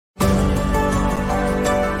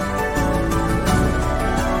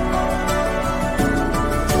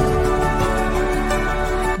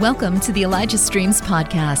Welcome to the Elijah Streams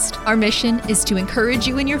podcast. Our mission is to encourage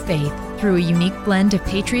you in your faith through a unique blend of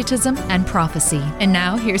patriotism and prophecy. And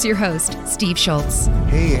now, here's your host, Steve Schultz.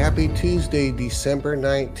 Hey, happy Tuesday, December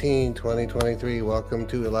 19, 2023. Welcome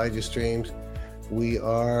to Elijah Streams. We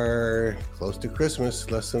are close to Christmas,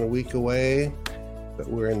 less than a week away, but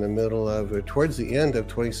we're in the middle of, towards the end of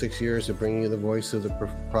 26 years of bringing you the voice of the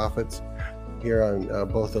prophets here on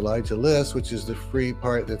both Elijah List, which is the free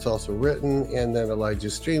part that's also written, and then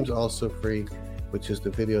Elijah Streams, also free, which is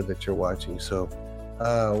the video that you're watching. So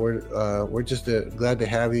we're just glad to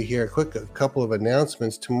have you here. A couple of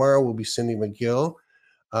announcements. Tomorrow will be Cindy McGill,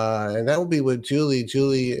 and that will be with Julie.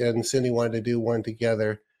 Julie and Cindy wanted to do one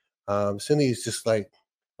together. Cindy is just like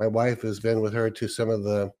my wife, has been with her to some of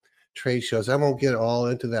the trade shows. I won't get all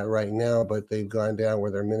into that right now, but they've gone down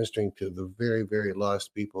where they're ministering to the very, very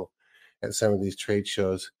lost people at some of these trade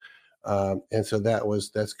shows. And so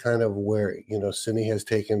that's kind of where, Cindy has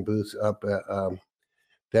taken booths up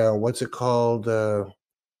down, what's it called? Out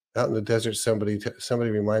in the desert. Somebody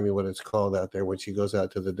remind me what it's called out there when she goes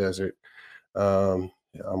out to the desert. I'm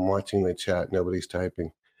watching the chat. Nobody's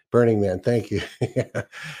typing. Burning Man. Thank you.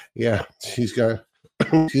 Yeah. She's got,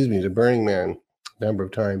 the Burning Man a number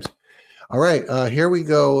of times. All right. Here we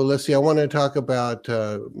go. Let's see. I want to talk about,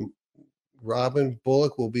 Robin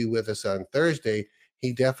Bullock will be with us on Thursday.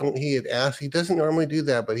 He had asked, he doesn't normally do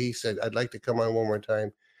that, but he said, I'd like to come on one more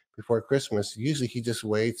time before Christmas. Usually he just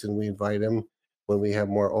waits and we invite him when we have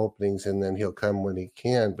more openings, and then he'll come when he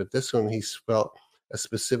can. But this one, he's felt a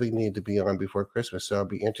specific need to be on before Christmas. So I'll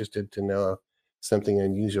be interested to know if something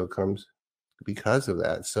unusual comes because of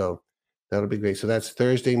that. So that'll be great. So that's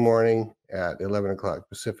Thursday morning at 11 o'clock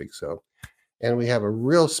Pacific. And we have a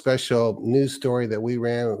real special news story that we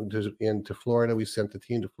ran into Florida. We sent the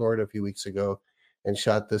team to Florida a few weeks ago and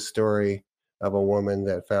shot this story of a woman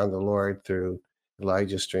that found the Lord through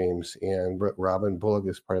Elijah Streams. And Robin Bullock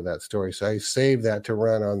is part of that story. So I saved that to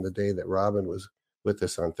run on the day that Robin was with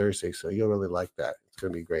us on Thursday. So you'll really like that. It's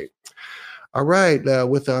going to be great. All right.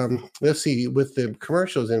 With the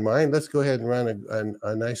commercials in mind, let's go ahead and run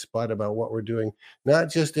a nice spot about what we're doing,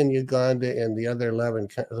 not just in Uganda and the other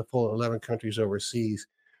the full 11 countries overseas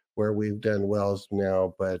where we've done wells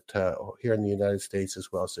now, but here in the United States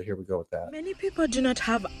as well. So here we go with that. Many people do not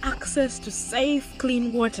have access to safe,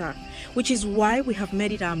 clean water, which is why we have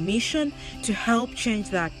made it our mission to help change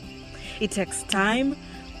that. It takes time,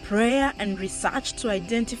 prayer, and research to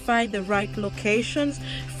identify the right locations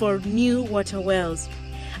for new water wells.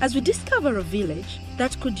 As we discover a village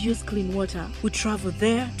that could use clean water, we travel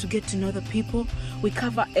there to get to know the people. We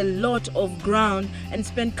cover a lot of ground and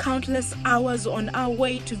spend countless hours on our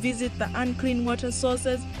way to visit the unclean water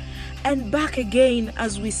sources and back again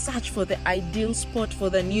as we search for the ideal spot for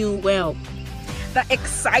the new well. The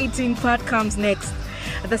exciting part comes next.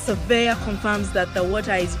 The surveyor confirms that the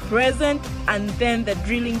water is present, and then the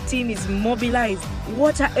drilling team is mobilized.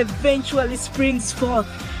 Water eventually springs forth.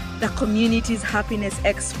 The community's happiness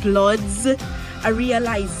explodes. A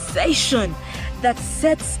realization that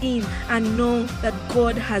sets in and know that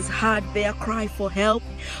God has heard their cry for help.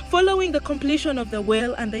 Following the completion of the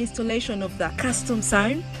well and the installation of the custom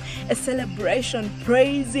sign, a celebration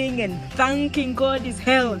praising and thanking God is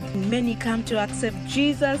held. Many come to accept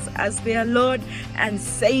Jesus as their Lord and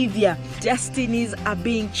Savior. Destinies are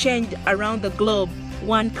being changed around the globe,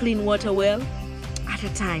 one clean water well at a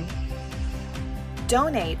time.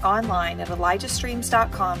 Donate online at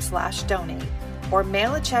ElijahStreams.com/donate or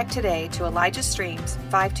mail a check today to Elijah Streams,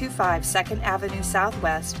 525 2nd Avenue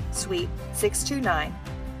Southwest, Suite 629,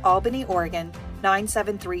 Albany, Oregon,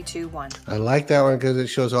 97321. I like that one because it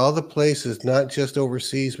shows all the places, not just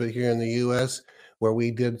overseas, but here in the U.S., where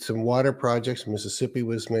we did some water projects. Mississippi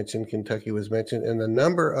was mentioned, Kentucky was mentioned, and a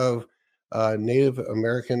number of Native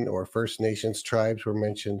American or First Nations tribes were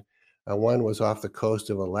mentioned. One was off the coast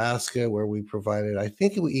of Alaska, where we provided, I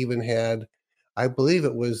think we even had, I believe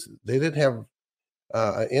it was, they didn't have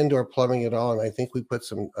indoor plumbing at all, and I think we put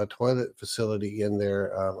a toilet facility in there.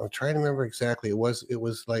 I'm trying to remember exactly. It was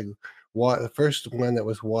like the first one that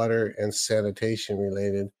was water and sanitation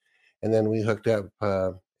related, and then we hooked up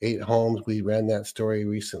 8 homes. We ran that story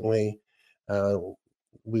recently.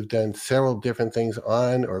 We've done several different things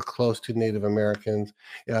on or close to Native Americans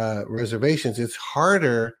reservations. It's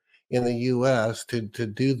harder in the U.S. to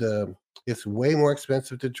do it's way more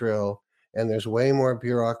expensive to drill, and there's way more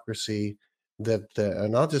bureaucracy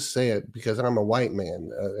and I'll just say it because I'm a white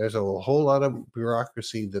man. There's a whole lot of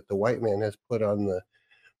bureaucracy that the white man has put on the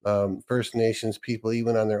First Nations people,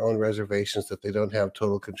 even on their own reservations, that they don't have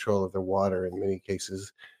total control of their water in many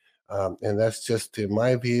cases. And that's just, in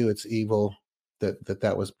my view, it's evil.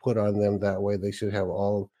 that was put on them that way. They should have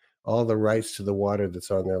all the rights to the water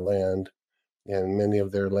that's on their land, and many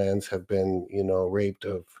of their lands have been, raped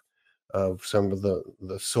of some of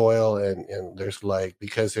the soil, and there's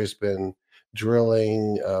because there's been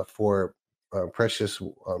drilling for precious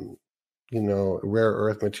rare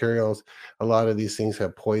earth materials. A lot of these things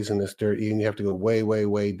have poisonous dirt, and you have to go way, way,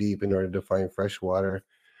 way deep in order to find fresh water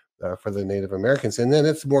for the Native Americans. And then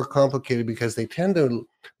it's more complicated because they tend to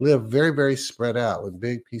live very, very spread out with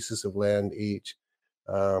big pieces of land each.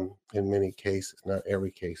 In many cases, not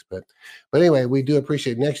every case, but anyway, we do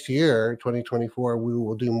appreciate next year, 2024, we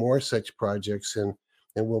will do more such projects, and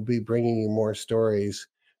we'll be bringing you more stories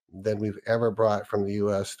than we've ever brought from the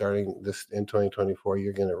U.S. starting this in 2024.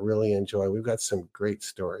 You're going to really enjoy. We've got some great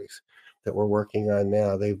stories that we're working on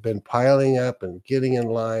now. They've been piling up and getting in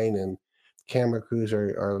line, and camera crews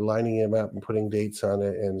are lining them up and putting dates on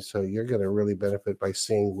it. And so you're going to really benefit by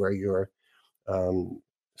seeing where you're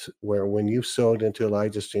where when you've sowed into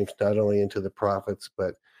Elijah Streams, not only into the prophets,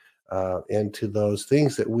 but into those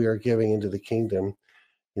things that we are giving into the kingdom.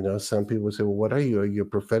 Some people say, well, what are you? Are you a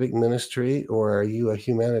prophetic ministry, or are you a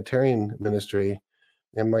humanitarian ministry?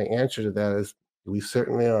 And my answer to that is, we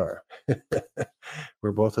certainly are.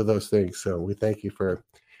 We're both of those things. So we thank you, but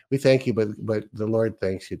the Lord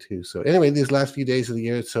thanks you too. So anyway, these last few days of the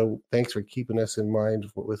year, so thanks for keeping us in mind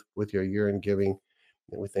with your year-end giving.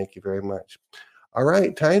 And we thank you very much. All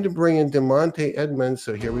right, time to bring in Demontae Edmonds.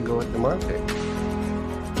 So here we go with Demontae.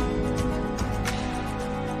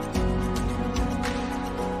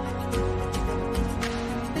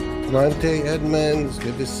 Demontae Edmonds,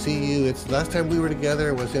 good to see you. It's last time we were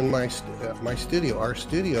together was in my studio, our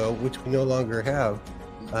studio, which we no longer have.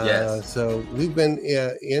 Yes. So we've been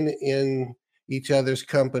in each other's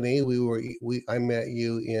company. I met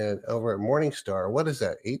you over at Morningstar. What is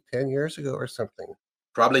that? 10 years ago or something?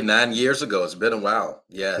 Probably 9 years ago. It's been a while.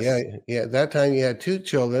 Yes. Yeah. At that time you had 2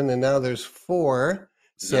 children, and now there's 4.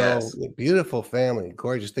 So Yes. Beautiful family,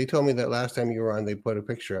 gorgeous. They told me that last time you were on, they put a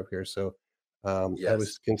picture up here. So I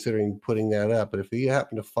was considering putting that up. But if you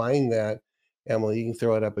happen to find that, Emily, you can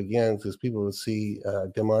throw it up again, because people will see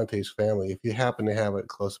Demontae's family if you happen to have it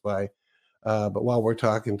close by. But while we're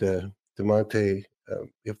talking to Demontae,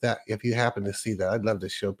 if you happen to see that, I'd love to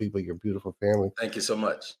show people your beautiful family. Thank you so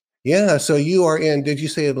much. Yeah, so you are in, did you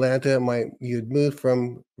say Atlanta? You'd moved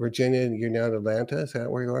from Virginia and you're now in Atlanta? Is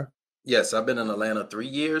that where you are? Yes, I've been in Atlanta 3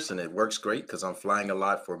 years, and it works great because I'm flying a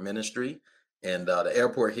lot for ministry, and the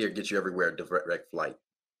airport here gets you everywhere, direct flight.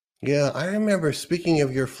 Yeah, I remember, speaking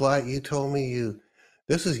of your flight, you told me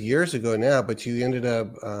this is years ago now, but you ended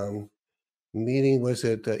up meeting, was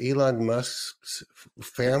it Elon Musk's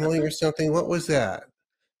family or something? What was that?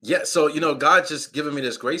 Yeah, so God's just given me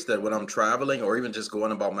this grace that when I'm traveling or even just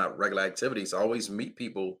going about my regular activities, I always meet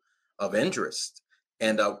people of interest.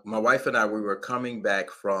 And my wife and I, we were coming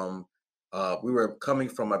from,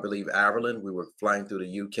 I believe, Ireland. We were flying through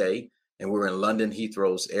the UK, and we were in London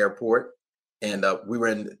Heathrow's airport, and we were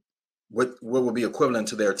in what would be equivalent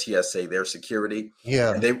to their TSA, their security.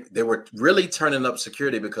 Yeah. And they were really turning up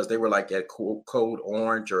security because they were like at code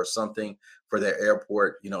orange or something for their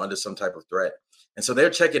airport, under some type of threat. And so they're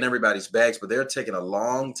checking everybody's bags, but they're taking a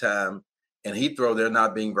long time. And Heathrow, they're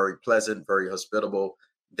not being very pleasant, very hospitable.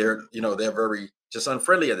 They're very just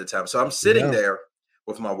unfriendly at the time. So I'm sitting there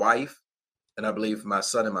with my wife, and I believe my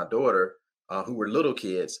son and my daughter, who were little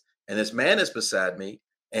kids. And this man is beside me,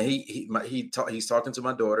 and he's talking to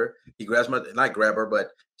my daughter. He grabs not grab her, but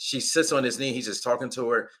she sits on his knee. He's just talking to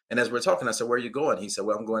her. And as we're talking, I said, "Where are you going?" He said,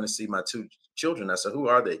 "Well, I'm going to see my 2 children." I said, "Who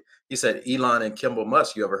are they?" He said, "Elon and Kimball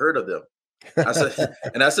Musk. You ever heard of them?" I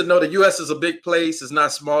said, "No, the U.S. is a big place. It's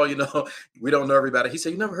not small. We don't know everybody." He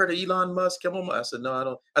said, "You never heard of Elon Musk, Kimball Musk?" I said, "No, I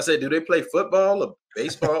don't." I said, "Do they play football or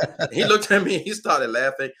baseball?" And he looked at me, he started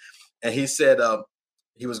laughing, and he said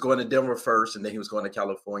he was going to Denver first, and then he was going to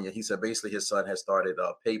California. He said basically his son had started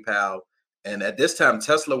PayPal, and at this time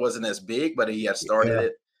Tesla wasn't as big, but he had started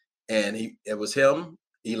it, and it was him,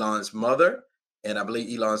 Elon's mother, and I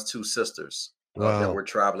believe Elon's 2 sisters that were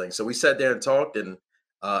traveling. So we sat there and talked, and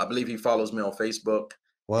I believe he follows me on Facebook.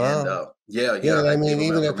 Wow. And Yeah. I mean,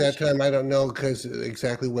 even at that time, I don't know because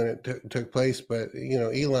exactly when it took place, but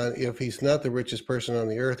Elon, if he's not the richest person on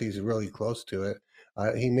the earth, he's really close to it.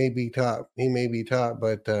 He may be top,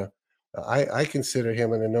 but I consider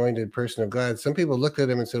him an anointed person of God. Some people looked at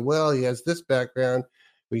him and said, "Well, he has this background,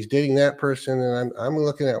 but he's dating that person," and I'm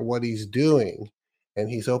looking at what he's doing, and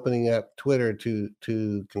he's opening up Twitter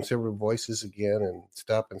to conservative voices again and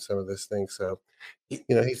stopping some of this thing. So,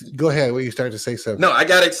 he's go ahead. Will you start to say something? No, I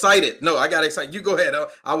got excited. You go ahead.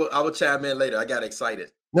 I will chime in later. I got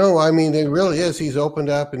excited. No, I mean, it really is. He's opened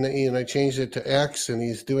up, and I changed it to X, and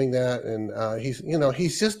he's doing that. And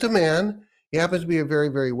he's just a man. He happens to be a very,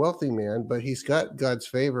 very wealthy man, but he's got God's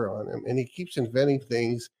favor on him, and he keeps inventing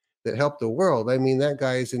things that help the world. I mean, that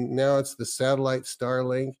guy is now it's the satellite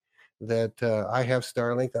Starlink that I have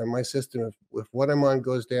Starlink on my system. If what I'm on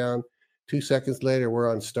goes down, 2 seconds later, we're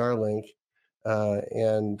on Starlink.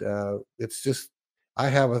 And it's just, I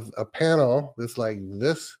have a panel that's like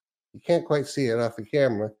this. You can't quite see it off the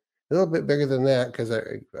camera. A little bit bigger than that because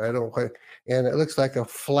I don't quite, and it looks like a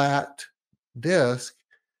flat disc,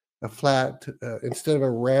 instead of a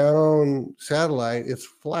round satellite, it's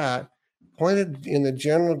flat, pointed in the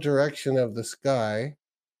general direction of the sky,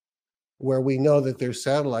 where we know that there's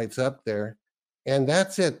satellites up there. And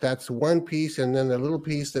that's it. That's one piece, and then the little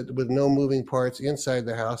piece that with no moving parts inside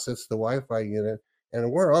the house. That's the Wi-Fi unit, and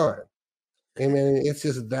we're on. I mean, it's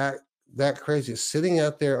just that crazy. Sitting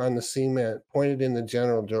out there on the cement, pointed in the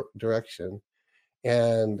general direction,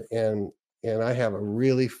 and I have a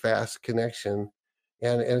really fast connection,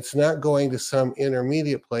 and it's not going to some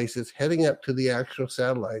intermediate place. It's heading up to the actual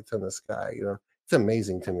satellites on the sky. It's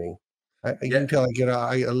amazing to me. You can tell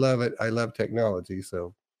I love it. I love technology.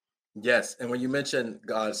 So. Yes, and when you mention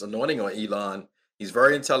God's anointing on Elon, he's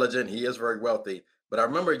very intelligent. He is very wealthy. But I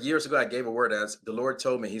remember years ago, I gave a word as the Lord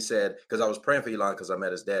told me. He said, because I was praying for Elon because I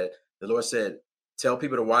met his dad. The Lord said, "Tell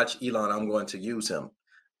people to watch Elon. I'm going to use him."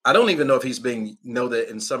 I don't even know if know that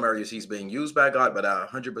in some areas he's being used by God, but I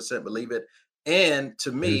 100% believe it. And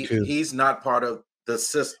to me, he's not part of the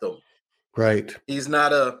system. Right. He's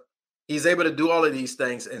able to do all of these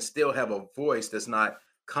things and still have a voice that's not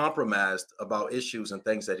compromised about issues and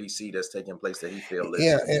things that he sees that's taking place that he feels.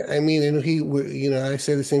 Yeah, I mean, and I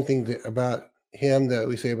say the same thing about him that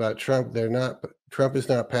we say about Trump. Trump is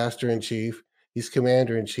not pastor in chief; he's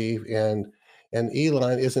commander in chief, and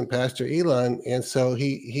Elon isn't Pastor Elon, and so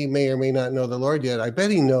he may or may not know the Lord yet. I bet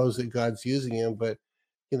he knows that God's using him, but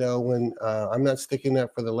when I'm not sticking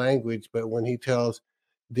up for the language, but when he tells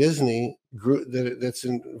Disney that's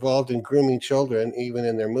involved in grooming children, even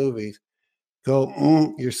in their movies,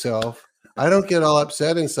 go yourself. I don't get all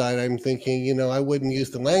upset inside. I'm thinking, I wouldn't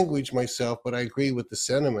use the language myself, but I agree with the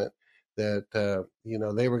sentiment that,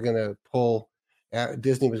 they were going to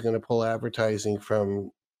Disney was going to pull advertising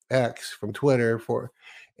from from Twitter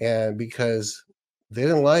because they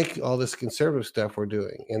didn't like all this conservative stuff we're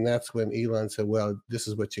doing. And that's when Elon said, well, this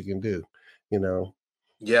is what you can do,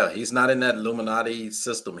 Yeah, he's not in that Illuminati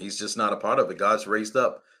system. He's just not a part of it. God's raised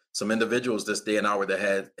up some individuals this day and hour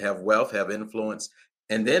that have wealth, have influence.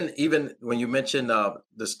 And then even when you mentioned the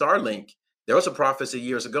Starlink, there was a prophecy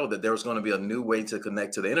years ago that there was going to be a new way to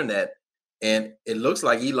connect to the internet. And it looks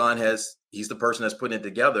like Elon he's the person that's putting it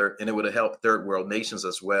together, and it would have helped third world nations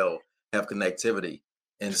as well have connectivity.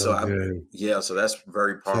 And so that's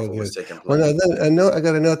very powerful what's taking place. Well, I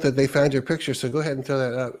got a note that they found your picture. So go ahead and throw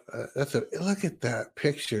that up. Look at that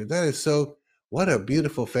picture. That is what a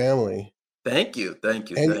beautiful family. Thank you.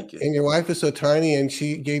 And your wife is so tiny, and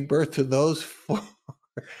she gave birth to those 4.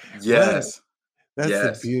 Yes.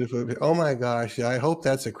 That's beautiful. Oh my gosh. I hope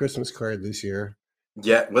that's a Christmas card this year.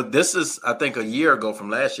 Yeah. Well, this is, I think, a year ago from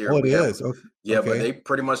last year. Oh, it is. Okay. Yeah, but they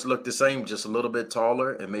pretty much look the same, just a little bit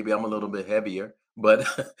taller, and maybe I'm a little bit heavier, but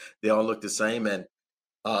they all look the same. And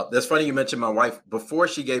that's funny you mentioned my wife. Before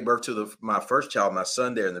she gave birth to my first child, my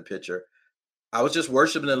son there in the picture, I was just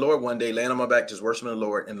worshiping the Lord one day, laying on my back, just worshiping the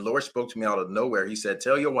Lord. And the Lord spoke to me out of nowhere. He said,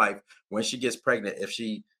 "Tell your wife when she gets pregnant, if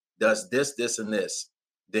she does this, this, and this,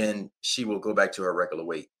 then she will go back to her regular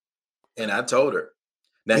weight." And I told her.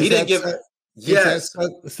 Now, he didn't give... Yes.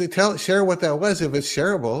 Share what that was, if it's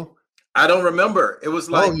shareable. I don't remember. It was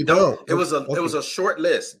like, it was a short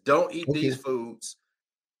list. Don't eat these foods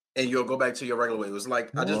and you'll go back to your regular weight. It was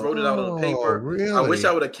like, I just wrote it out on the paper. Really? I wish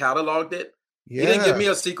I would have cataloged it. Yeah. He didn't give me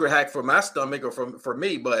a secret hack for my stomach or for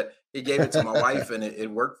me, but he gave it to my wife and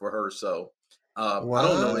it worked for her. So I don't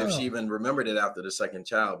know if she even remembered it after the second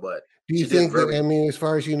child, but do you think that, as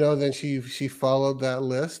far as you know, then she followed that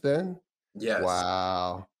list then? Yes.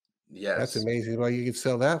 Wow. Yes. That's amazing. Well, you could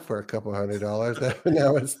sell that for a couple $100.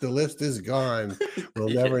 Now the list is gone. We'll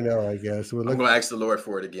never know, I guess. I'm going to ask the Lord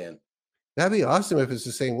for it again. That'd be awesome if it's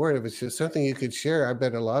the same word. If it's just something you could share, I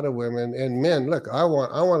bet a lot of women and men, look, I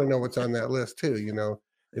want to know what's on that list too.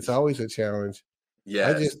 It's always a challenge. Yeah.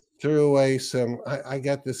 I just threw away I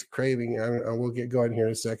got this craving. We'll get going here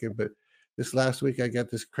in a second, but this last week I got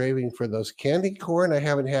this craving for those candy corn. I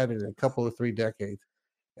haven't had it in a couple of 3 decades.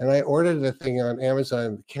 And I ordered the thing on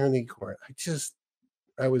Amazon, candy corn.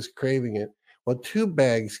 I was craving it. Well, 2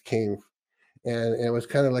 bags came, and it was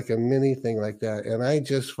kind of like a mini thing like that. And I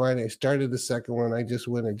just finally started the second one. I just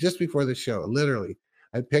went in just before the show, literally.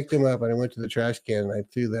 I picked them up and I went to the trash can and I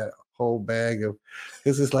threw that whole bag of,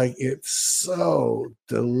 this is like, it's so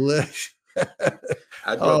delicious.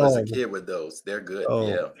 I grew up as a kid with those. They're good.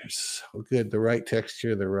 Yeah. They're so good. The right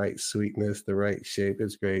texture, the right sweetness, the right shape.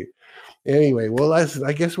 It's great. Anyway, well,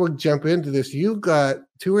 I guess we'll jump into this. You got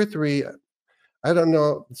 2 or 3. I don't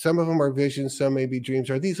know. Some of them are visions, some may be dreams.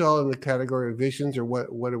 Are these all in the category of visions, or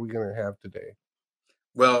what are we going to have today?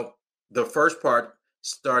 Well, the first part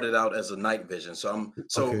started out as a night vision.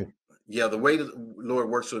 Okay. Yeah, the way the Lord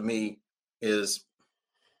works with me is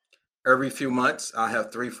every few months I have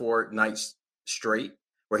 3-4 nights straight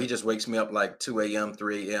where he just wakes me up like 2 a.m.,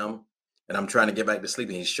 3 a.m. and I'm trying to get back to sleep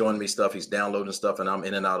and he's showing me stuff, he's downloading stuff, and I'm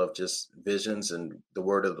in and out of just visions and the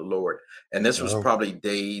word of the Lord. And this was probably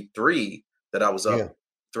day 3 that I was up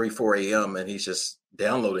 3-4 a.m. and he's just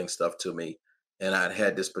downloading stuff to me. And I'd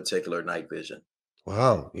had this particular night vision.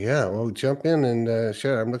 Wow. Yeah. Well, jump in and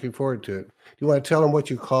share. I'm looking forward to it. Do you want to tell them what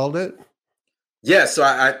you called it? Yeah. So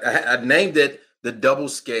I named it The Double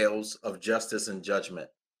Scales of Justice and Judgment.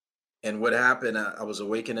 And what happened, I was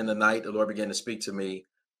awakened in the night. The Lord began to speak to me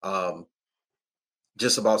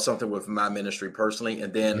just about something with my ministry personally.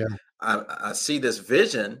 And then I see this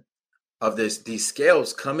vision of these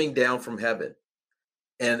scales coming down from heaven.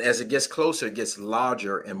 And as it gets closer, it gets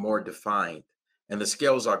larger and more defined. And the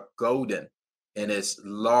scales are golden and it's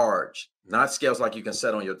large, not scales like you can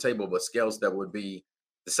set on your table, but scales that would be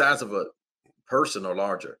the size of a person or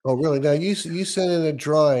larger. Oh, really? Now you sent in a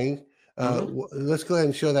drawing. Let's go ahead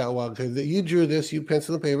and show that one. Because you drew this, you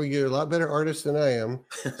pencil and paper. You're a lot better artist than I am.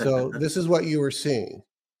 So this is what you were seeing.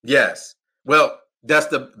 Yes. Well, that's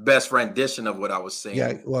the best rendition of what I was seeing.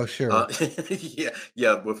 Yeah. Well, sure.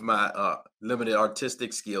 Yeah. With my limited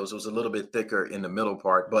artistic skills, it was a little bit thicker in the middle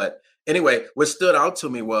part. But anyway, what stood out to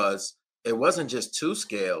me was it wasn't just 2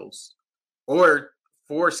 scales or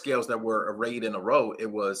 4 scales that were arrayed in a row.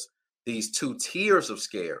 It was these 2 tiers of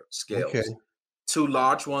scales, Okay. 2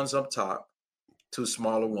 large ones up top, 2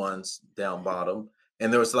 smaller ones down bottom.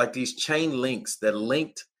 And there was like these chain links that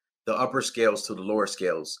linked the upper scales to the lower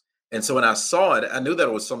scales. And so when I saw it, I knew that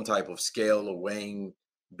it was some type of scale or weighing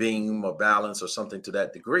beam or balance or something to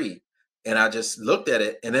that degree. And I just looked at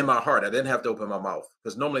it, and in my heart, I didn't have to open my mouth,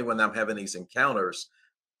 because normally when I'm having these encounters,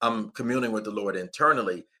 I'm communing with the Lord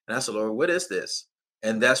internally. And I said, Lord, what is this?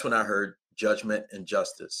 And that's when I heard judgment and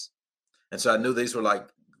justice. And so I knew these were like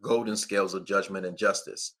golden scales of judgment and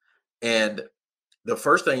justice. And the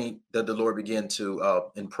first thing that the Lord began to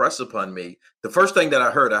impress upon me, the first thing that I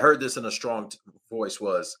heard this in a strong voice,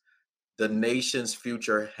 was the nation's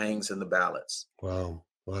future hangs in the balance. Wow.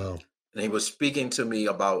 Wow. And he was speaking to me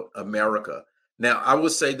about America. Now, I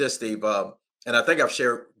would say this, Steve, and I think I've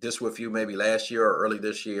shared this with you maybe last year or early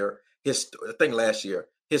this year. I think last year.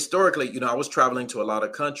 Historically, I was traveling to a lot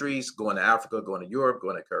of countries, going to Africa, going to Europe,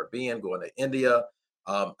 going to Caribbean, going to India.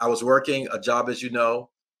 I was working a job, as you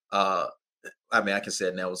know. I mean, I can say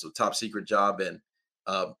it now, it was a top secret job. And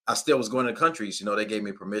I still was going to countries. They gave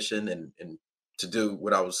me permission and to do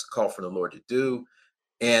what I was called from the Lord to do.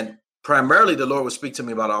 And primarily the Lord would speak to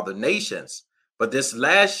me about other nations. But this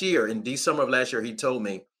last year, in December of last year, he told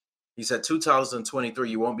me, he said, 2023,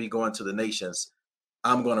 you won't be going to the nations.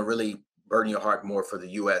 I'm going to really burden your heart more for the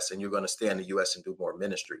U.S. and you're going to stay in the U.S. and do more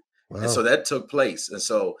ministry. Wow. And so that took place. And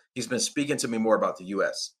so he's been speaking to me more about the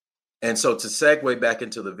U.S. And so to segue back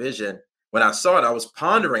into the vision, when I saw it, I was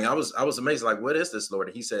pondering. I was amazed. Like, what is this, Lord?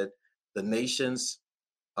 And he said, the nation's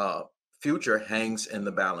future hangs in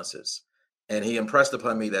the balances. And he impressed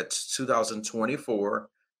upon me that 2024,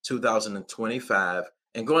 2025,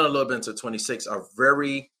 and going a little bit into 26 are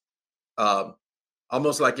very,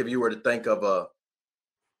 almost like if you were to think of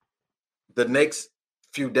the next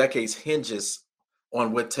few decades hinges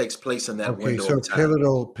on what takes place in that window of time.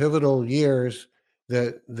 Pivotal years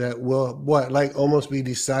that will like almost be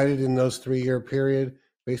decided in those 3-year period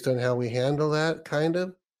based on how we handle that, kind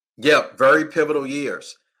of? Yeah, very pivotal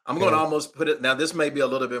years. I'm going to almost put it, now this may be a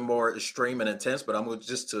little bit more extreme and intense, but I'm going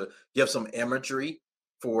just to give some imagery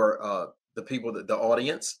for the people, the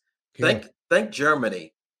audience. Okay. Think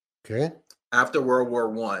Germany. Okay. After World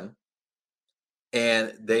War I,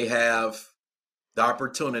 and they have the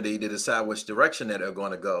opportunity to decide which direction that they're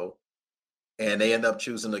going to go. And they end up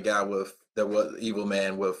choosing the guy evil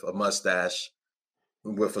man with a mustache,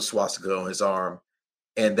 with a swastika on his arm.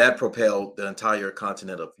 And that propelled the entire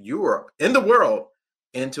continent of Europe, in the world,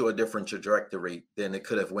 into a different trajectory than it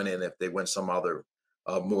could have went in if they went some other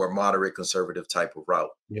a more moderate conservative type of route.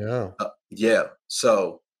 Yeah. Yeah.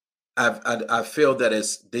 So I feel that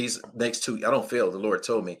it's these next two. I don't feel, the Lord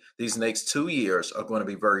told me these next 2 years are going to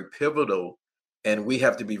be very pivotal, and we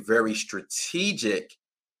have to be very strategic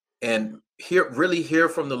and really hear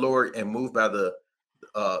from the Lord and move by the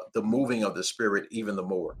moving of the Spirit even the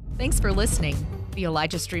more. Thanks for listening. The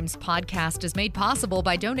Elijah Streams podcast is made possible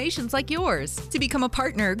by donations like yours. To become a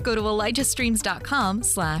partner, go to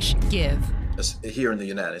ElijahStreams.com/give. Here in the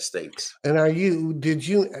United States. And how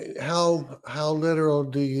literal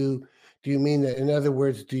do you mean that? In other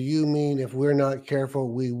words, do you mean if we're not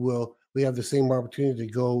careful, we have the same opportunity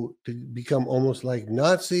to go to become almost like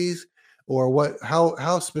Nazis? Or what,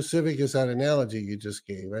 how specific is that analogy you just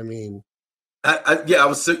gave? I mean, I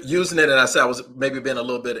was using it, and I said I was maybe being a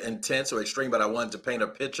little bit intense or extreme, but I wanted to paint a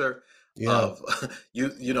picture of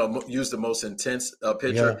use the most intense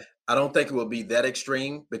picture. Yeah. I don't think it will be that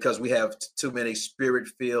extreme because we have too many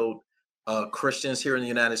Spirit-filled Christians here in the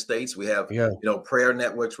United States. We have prayer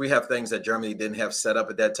networks. We have things that Germany didn't have set up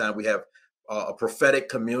at that time. We have a prophetic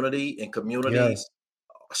community and communities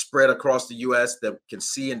spread across the U.S. that can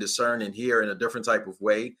see and discern and hear in a different type of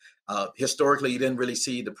way. Historically, you didn't really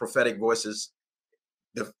see the prophetic voices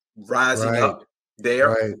rising up there.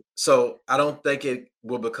 Right. So I don't think it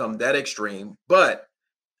will become that extreme. But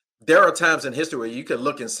there are times in history where you can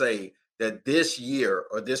look and say that this year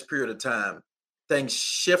or this period of time, things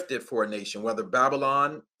shifted for a nation, whether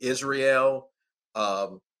Babylon, Israel,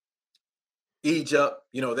 Egypt,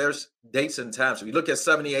 there's dates and times. If you look at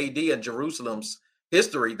 70 AD and Jerusalem's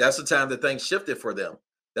history, that's the time that things shifted for them.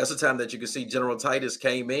 That's the time that you can see General Titus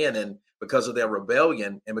came in, and because of their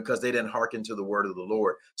rebellion and because they didn't hearken to the word of the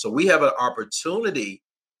Lord. So we have an opportunity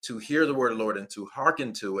to hear the word of the Lord and to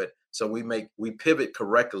hearken to it. So we pivot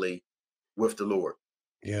correctly with the Lord.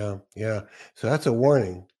 Yeah. So that's a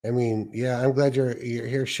warning. I mean, I'm glad you're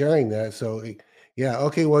here sharing that. So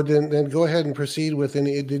okay. Well, then go ahead and proceed with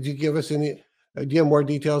any. Did you give us any? Do you have more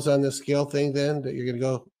details on the scale thing then that you're going to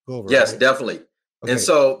go over? Yes, right? definitely. Okay. And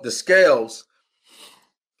so the scales,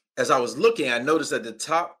 as I was looking, I noticed that the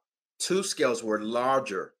top 2 scales were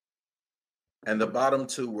larger and the bottom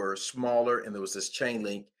 2 were smaller, and there was this chain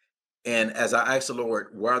link. And as I asked the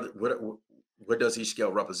Lord, what does each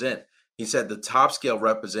scale represent? He said the top scale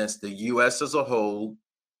represents the U.S. as a whole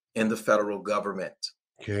and the federal government.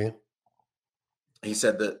 Okay. He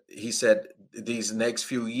said these next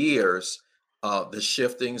few years, the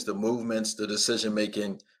shiftings, the movements, the decision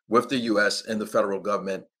making with the U.S. and the federal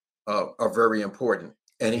government are very important.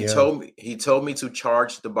 And he told me to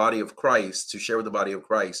charge the body of Christ, to share with the body of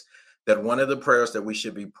Christ, that one of the prayers that we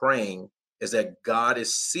should be praying is that God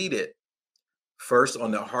is seated first on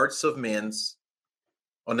the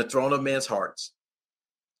throne of men's hearts.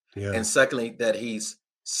 Yeah. And secondly, that he's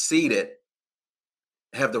seated,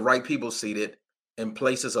 have the right people seated in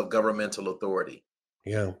places of governmental authority.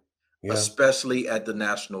 Yeah. Especially at the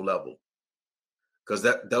national level. Because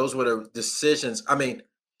those were the decisions. I mean,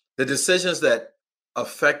 the decisions that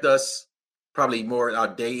affect us probably more our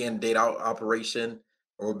day in, day out operation,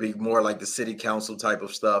 or be more like the city council type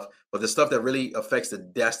of stuff. But the stuff that really affects the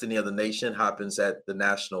destiny of the nation happens at the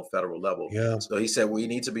national, federal level. Yeah. So he said we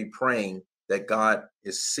need to be praying that God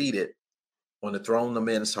is seated on the throne of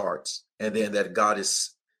men's hearts, and then that God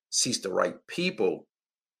seats the right people,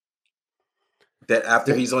 that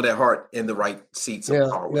after he's on their heart, in the right seats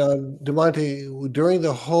of power. Now, Demontae, during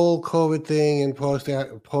the whole COVID thing and post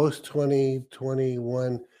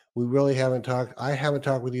 2021, we really haven't talked. I haven't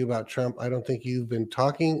talked with you about Trump. I don't think you've been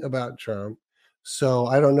talking about Trump. So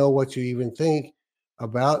I don't know what you even think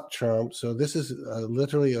about Trump. So this is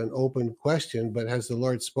literally an open question, but has the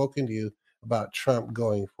Lord spoken to you about Trump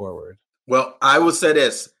going forward? Well, I will say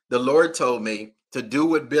this. The Lord told me to do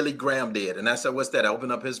what Billy Graham did. And I said, what's that? I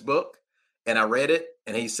opened up his book and I read it.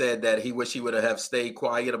 And he said that he wished he would have stayed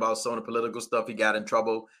quiet about some of the political stuff. He got in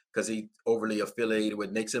trouble because he overly affiliated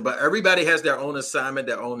with Nixon. But everybody has their own assignment,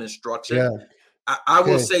 their own instruction. Yeah. I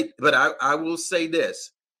will say, but I will say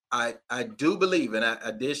this. I do believe, and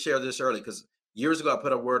I did share this early, because years ago I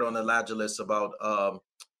put a word on the Elijah list about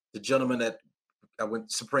the gentleman that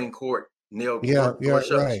went Supreme Court, Neil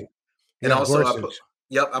Gorsuch. Right. And also I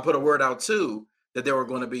put a word out too, that there were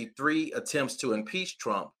going to be 3 attempts to impeach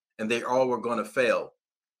Trump, and they all were going to fail.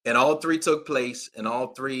 And all 3 took place, and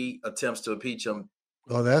all 3 attempts to impeach him.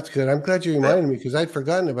 Oh, that's good. I'm glad you reminded me, because I'd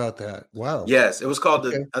forgotten about that. Wow. Yes, it was called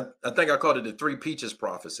I think I called it the 3 Peaches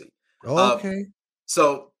prophecy. Oh, okay.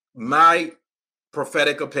 So my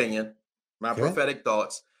prophetic opinion, my prophetic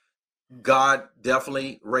thoughts, God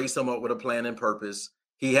definitely raised him up with a plan and purpose.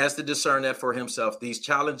 He has to discern that for himself. These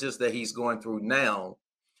challenges that he's going through now,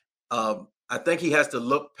 I think he has to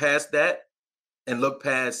look past that and look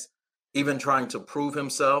past even trying to prove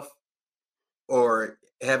himself or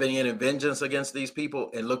having any vengeance against these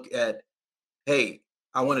people and look at, hey,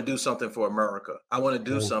 I want to do something for America. I want to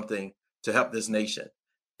do Yeah. something to help this nation.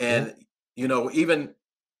 Yeah. And, even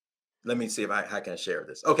let me see if I can share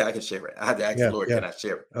this. Okay, I can share it. I had to ask the Yeah. Lord, Yeah. can I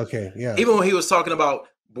share it? Okay. Yeah. Even when he was talking about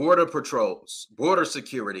border patrols, border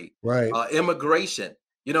security, Right. immigration,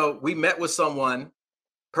 we met with someone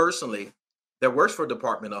personally that works for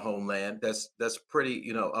Department of Homeland. That's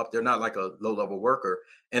pretty, up there, not like a low level worker,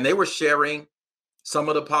 and they were sharing some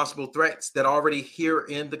of the possible threats that are already here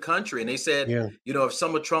in the country. And they said, Yeah. if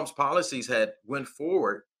some of Trump's policies had went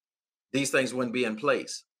forward, these things wouldn't be in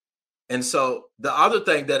place. And so the other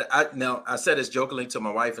thing that I said this jokingly to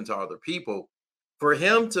my wife and to other people, for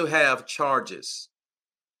him to have charges,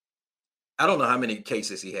 I don't know how many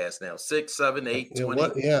cases he has now, 6, 7, 8, You know 20,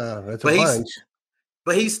 what? Yeah, that's a but he's bunch.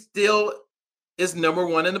 but he still is number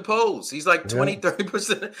one in the polls. He's like Yeah. 20,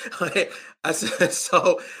 30%. I said,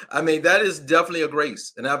 so, I mean, that is definitely a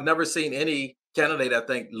grace. And I've never seen any candidate, I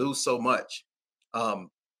think, lose so much. Um,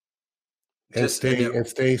 And just in their,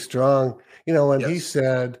 stay strong. When he yes,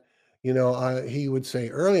 said, he would say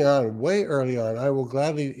early on, way early on, I will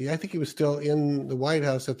gladly. I think he was still in the White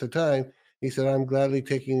House at the time. He said, "I'm gladly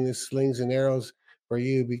taking the slings and arrows for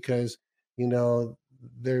you because you know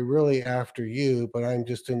they're really after you, but I'm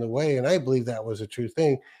just in the way." And I believe that was a true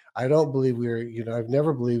thing. I don't believe we're. I've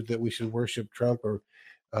never believed that we should worship Trump or.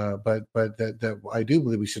 But that I do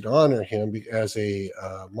believe we should honor him as a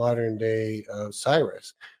modern day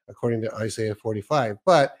Cyrus, according to Isaiah 45.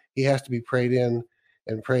 But he has to be prayed in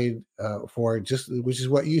and prayed for, just which is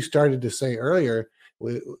what you started to say earlier.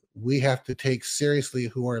 We have to take seriously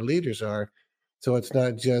who our leaders are. So it's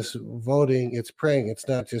not just voting, it's praying. It's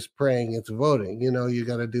not just praying, it's voting. You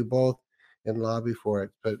got to do both and lobby for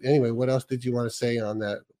it. But anyway, what else did you want to say on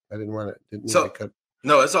that? I didn't mean to so cut.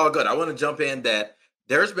 no, it's all good. I want to jump in that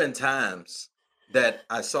there's been times that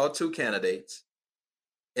I saw two candidates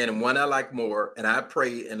and one I like more, and I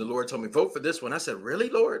prayed, and the Lord told me, vote for this one. I said, really,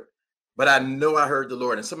 Lord? But I know I heard the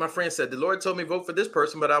Lord. And some of my friends said, the Lord told me vote for this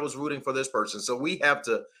person, but I was rooting for this person. So we have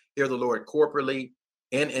to hear the Lord corporately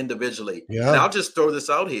and individually. And Yeah, I'll just throw this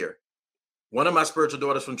out here. One of my spiritual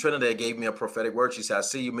daughters from Trinidad gave me a prophetic word. She said, I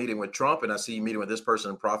see you meeting with Trump, and I see you meeting with this person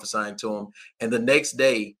and prophesying to him. And the next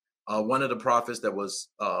day, one of the prophets that was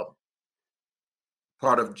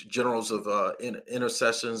part of generals of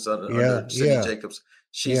intercessions yeah, under Cindy yeah, Jacobs.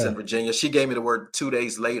 She's yeah, in Virginia. She gave me the word 2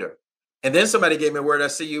 days later. And then somebody gave me a word. I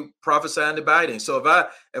see you prophesying to Biden. So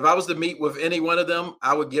if I was to meet with any one of them,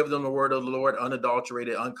 I would give them the word of the Lord,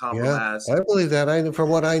 unadulterated, yeah. uncompromised. I believe that. From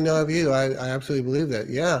what I know of you, I absolutely believe that.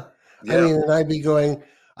 Yeah. I Yeah, mean, and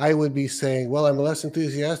I would be saying, well, I'm less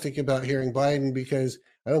enthusiastic about hearing Biden because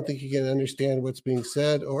I don't think you can understand what's being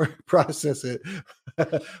said or process it.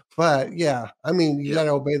 But yeah, I mean, you got yeah,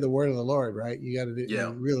 to obey the word of the Lord, right? yeah.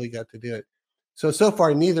 You really got to do it. So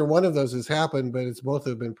far, neither one of those has happened, but it's both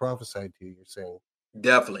have been prophesied to you, you're saying.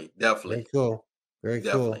 Definitely, Very definitely, cool. Very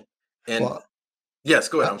cool. definitely. And Well, yes,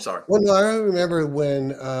 go I, ahead. I'm sorry. well, no, I remember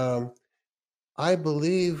when I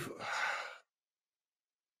believe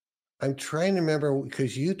I'm trying to remember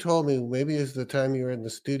because you told me maybe it's the time you were in the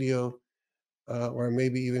studio, or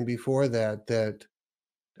maybe even before that, that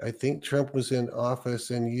I think Trump was in office,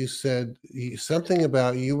 and you said something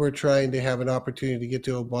about you were trying to have an opportunity to get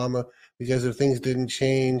to Obama because if things didn't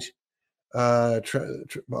change,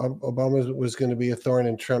 Obama was going to be a thorn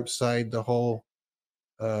in Trump's side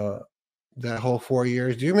uh, that whole 4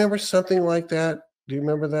 years. Do you remember something like that? Do you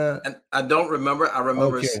remember that? And I don't remember. I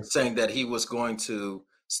remember Okay. saying that he was going to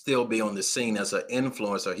still be on the scene as an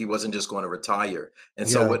influencer. He wasn't just going to retire. And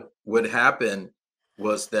so Yeah. what happened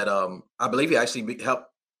was that I believe he actually helped.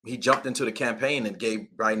 He jumped into the campaign and gave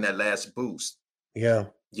Biden that last boost. Yeah.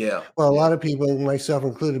 Yeah, Well, a yeah, lot of people, myself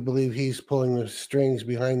included, believe he's pulling the strings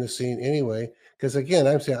behind the scene anyway. Because again,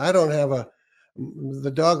 I'm saying I don't have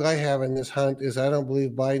the dog I have in this hunt is I don't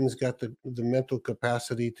believe Biden's got the mental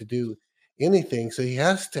capacity to do anything. So he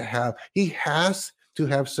has to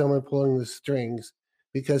have someone pulling the strings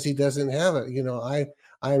because he doesn't have it.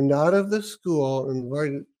 I'm not of the school, and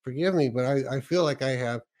Lord forgive me, but I feel like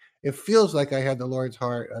it feels like I had the Lord's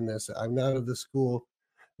heart on this. I'm not of the school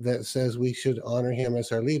that says we should honor him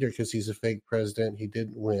as our leader because he's a fake president. He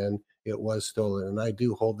didn't win. It was stolen. And I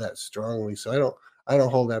do hold that strongly. So I don't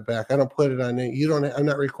hold that back. I don't put it on it. You don't I'm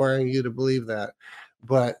not requiring you to believe that.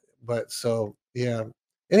 But so yeah.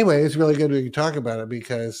 Anyway, it's really good we can talk about it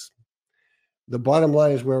because the bottom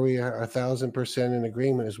line is where we are 1,000% in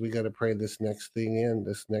agreement is we got to pray this next move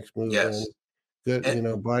in. yes. Good, And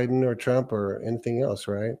Biden or Trump or anything else,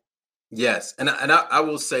 right? Yes, and I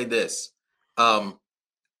will say this: no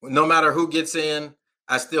matter who gets in,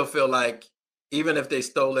 I still feel like even if they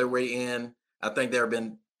stole their way in, I think there have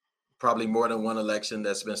been probably more than one election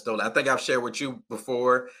that's been stolen. I think I've shared with you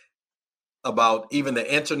before about even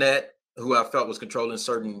the internet, who I felt was controlling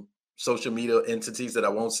certain social media entities that I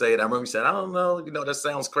won't say it. I remember you said, I don't know, that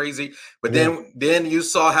sounds crazy. But Yeah. then you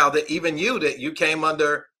saw how that even that you came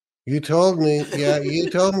under. You told me, yeah, you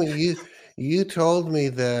told me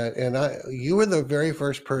that, and you were the very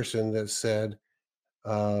first person that said,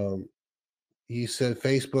 um, you said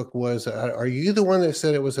Facebook was. Are you the one that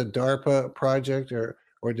said it was a DARPA project, or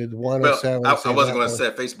did Well, 107 I say wasn't that going to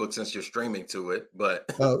one? say Facebook since you're streaming to it, but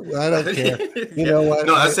Oh, I don't care. You yeah, know what?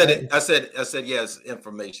 no, I said it. I said yes,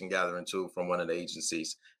 information gathering tool from one of the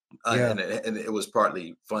agencies, Yeah, and it was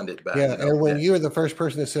partly funded by yeah. And when yeah. you were the first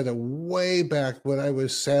person that said it, way back when I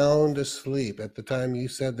was sound asleep, at the time you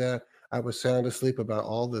said that, I was sound asleep about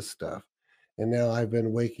all this stuff. And now I've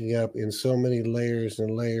been waking up in so many layers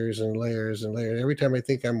and layers and layers and layers. Every time I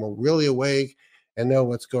think I'm really awake and know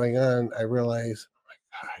what's going on, I realize, oh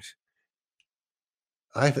my gosh,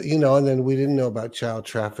 and then we didn't know about child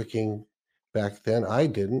trafficking back then. I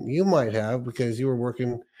didn't. You might have because you were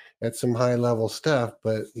working at some high level stuff,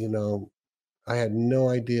 but I had no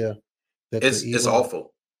idea that the It's evil.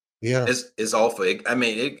 awful. Yeah, It's awful. I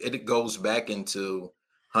mean, it goes back into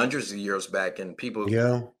hundreds of years back, and people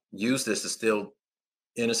yeah, use this to steal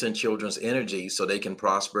innocent children's energy so they can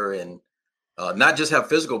prosper and not just have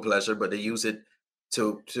physical pleasure, but they use it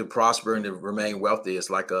to prosper and to remain wealthy. It's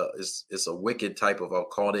like it's a wicked type of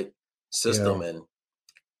occultic yeah, system, and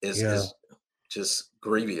yeah. is just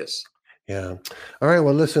grievous. Yeah. All right.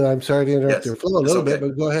 Well, listen, I'm sorry to interrupt Yes, your flow a it's little bit, okay.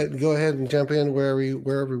 but go ahead and jump in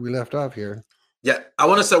wherever we left off here. Yeah, I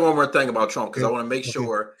want to say one more thing about Trump because I Okay. want to make Okay.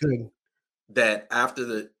 sure Good. that after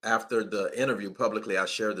the interview publicly, I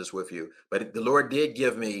shared this with you. But the Lord did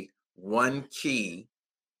give me one key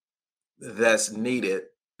that's needed,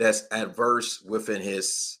 that's adverse within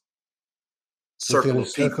His Within circle the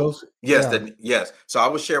of people. circles. Yes, Yeah. that yes. So I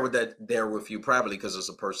will share with that there with you privately because it's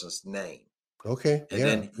a person's name, Okay. and Yeah.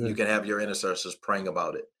 then you Good. can have your intercessors praying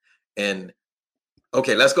about it. And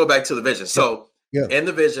okay, let's go back to the vision. Yeah. So Yeah. in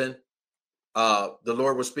the vision, the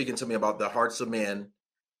Lord was speaking to me about the hearts of men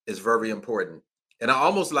is very important. And I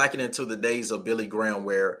almost liken it to the days of Billy Graham,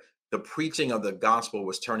 where the preaching of the gospel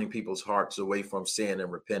was turning people's hearts away from sin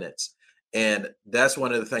and repentance. And that's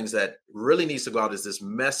one of the things that really needs to go out, is this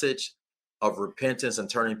message of repentance and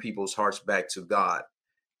turning people's hearts back to God.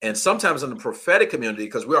 And sometimes in the prophetic community,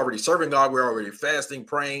 because we're already serving God, we're already fasting,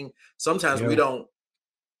 praying, sometimes we Yeah. don't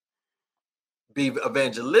be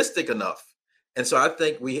evangelistic enough. And so I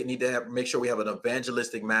think we need to make sure we have an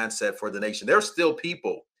evangelistic mindset for the nation. There are still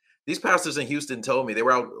people. These pastors in Houston told me, they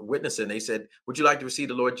were out witnessing. They said, "Would you like to receive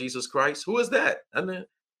the Lord Jesus Christ?" Who is that? I mean,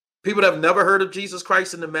 people that have never heard of Jesus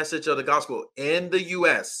Christ and the message of the gospel in the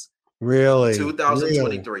U.S. in Really. Really.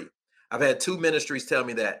 2023. I've had two ministries tell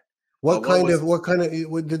me that. What One kind was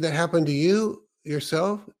of did that happen to you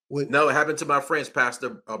yourself? no, it happened to my friends,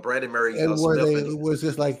 Pastor Brad and Mary And Smith, and was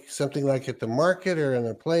this like something like at the market or in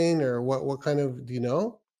a plane, or what kind of, do you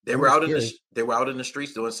know? they I'm were just out in the curious. they were out in the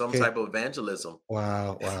streets doing some Okay. type of evangelism.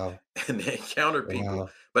 Wow. Wow. And they encountered people. Wow.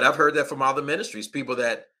 But I've heard that from other ministries, people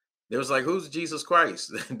that they was like, "Who's Jesus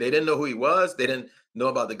Christ?" They didn't know who he was. They didn't know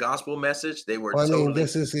about the gospel message. They were Well, I mean, totally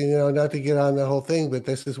this is, not to get on the whole thing, but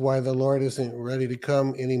this is why the Lord isn't ready to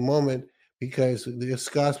come any moment, because this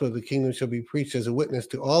gospel of the kingdom shall be preached as a witness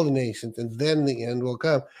to all the nations, and then the end will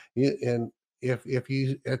come. And if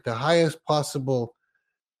you, at the highest possible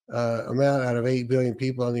amount out of 8 billion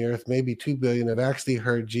people on the earth, maybe 2 billion have actually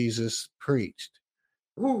heard Jesus preached.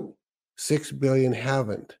 whoo, 6 billion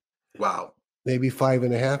haven't. wow. Maybe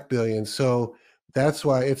 5.5 billion. So that's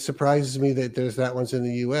why it surprises me that there's that one's in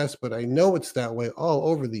the US, but I know it's that way all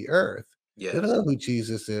over the earth. They don't Yes, know who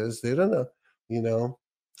Jesus is. They don't know, you know.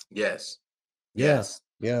 yes, Yeah, yes.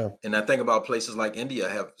 yeah, And I think about places like India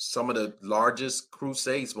have some of the largest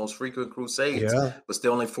crusades, most frequent crusades, yeah, but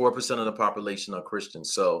still only 4% of the population are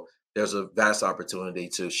Christians. So there's a vast opportunity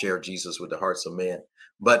to share Jesus with the hearts of men.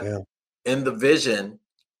 But yeah, in the vision,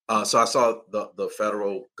 so I saw the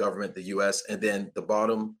federal government, the U.S., and then the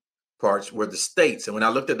bottom parts were the states. And when I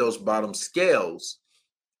looked at those bottom scales,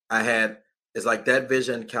 I had, it's like that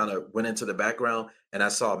vision kind of went into the background, and I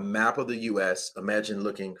saw a map of the U.S. Imagine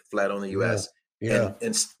looking flat on the yeah, U.S. yeah,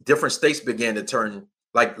 and different states began to turn,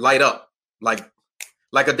 like light up, like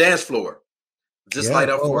a dance floor, just yeah. light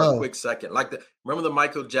up Oh for a wow. quick second. Like remember the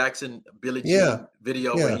Michael Jackson Billie Yeah, Jean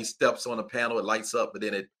video where yeah, he steps on a panel, it lights up, but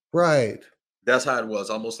then right. that's how it was,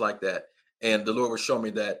 almost like that. And the Lord was showing me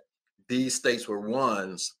that these states were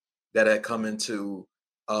ones that had come into,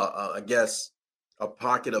 I guess, a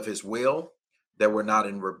pocket of his will that were not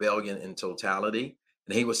in rebellion in totality.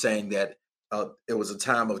 And he was saying that it was a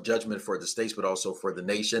time of judgment for the states, but also for the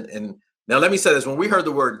nation. And now let me say this: when we heard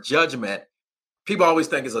the word judgment, people always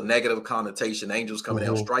think it's a negative connotation, angels coming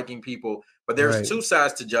down, striking people. But there's two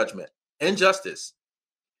sides to judgment: injustice.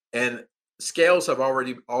 And scales have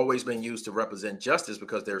always been used to represent justice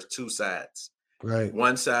because there's two sides. Right.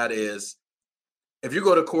 One side is, if you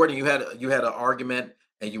go to court and you had an argument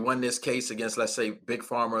and you won this case against, let's say, Big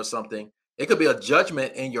Pharma or something, it could be a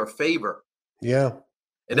judgment in your favor. Yeah.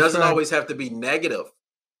 It doesn't always have to be negative,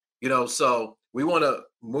 so we want to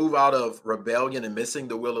move out of rebellion and missing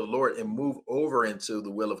the will of the Lord and move over into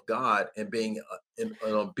the will of God and being in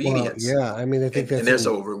obedience. Well, yeah, I mean, I think and there's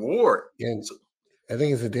a reward. And I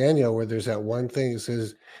think it's in Daniel where there's that one thing that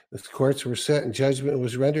says the courts were set and judgment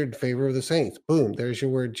was rendered in favor of the saints. Boom, there's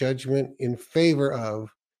your word, judgment in favor of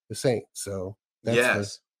the saints. So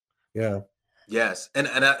that's Yes. And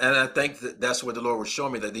I think that's what the Lord was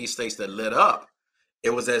showing me, that these states that lit up, it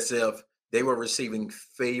was as if they were receiving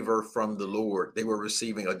favor from the Lord. They were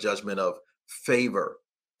receiving a judgment of favor.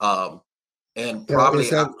 And probably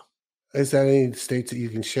is that any states that you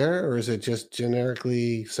can share, or is it just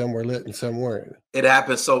generically some were lit and some weren't? It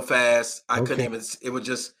happened so fast. I couldn't even, it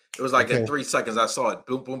was like in 3 seconds I saw it.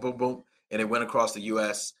 Boom, boom, boom, boom. And it went across the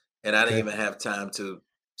US and I didn't even have time to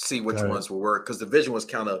see which ones were because the vision was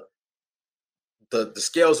kind of, the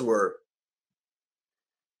scales were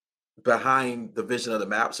behind the vision of the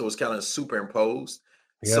map. So it was kind of superimposed.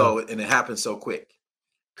 Yeah. So, and it happened so quick.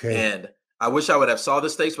 And I wish I would have saw the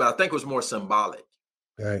states, but I think it was more symbolic.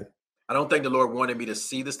 Right. I don't think the Lord wanted me to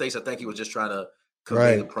see the states. I think he was just trying to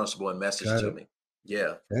convey the principle and message to me.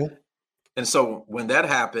 Yeah. And so when that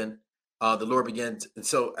happened, the Lord began and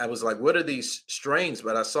so I was like, what are these strings?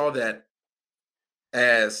 But I saw that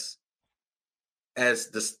as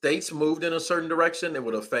the states moved in a certain direction, it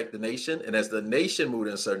would affect the nation. And as the nation moved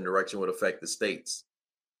in a certain direction, it would affect the states.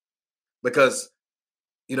 Because,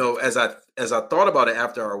 as I thought about it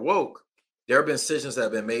after I awoke, there have been decisions that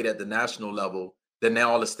have been made at the national level that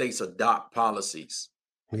now all the states adopt policies.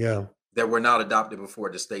 Yeah. That were not adopted before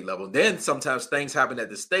at the state level. Then sometimes things happen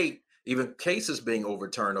at the state, even cases being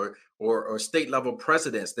overturned or state level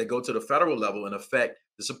precedents that go to the federal level and affect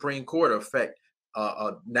the Supreme Court, affect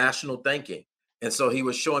national thinking. And so he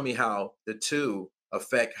was showing me how the two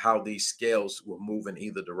affect how these scales will move in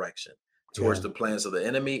either direction, towards the plans of the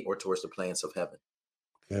enemy or towards the plans of heaven.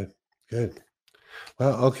 Good.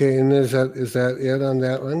 Well, okay. And is that it on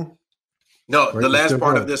that one? No, the last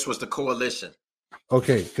part of this was the coalition.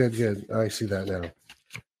 Okay, good. I see that now.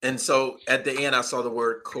 And so at the end, I saw the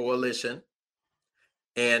word coalition,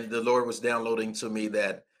 and the Lord was downloading to me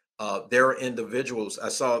that there are individuals. I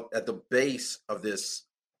saw at the base of this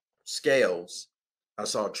scales, I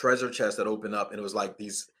saw a treasure chest that opened up, and it was like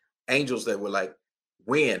these angels that were like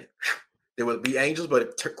wind. They would be angels, but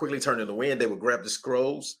it quickly turned into wind. They would grab the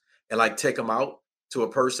scrolls and like take them out to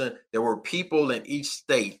a person. There were people in each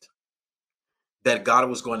state that God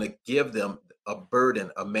was going to give them a burden,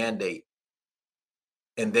 a mandate,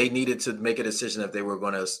 and they needed to make a decision if they were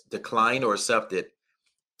going to decline or accept it,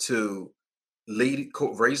 to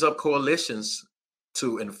raise up coalitions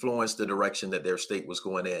to influence the direction that their state was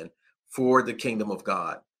going in for the kingdom of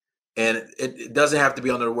God. And it doesn't have to be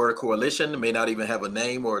under the word coalition. It may not even have a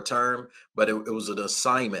name or a term, but it was an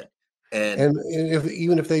assignment. And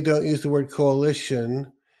even if they don't use the word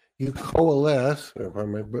coalition, you coalesce,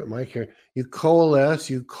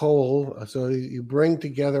 so you bring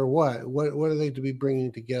together what are they to be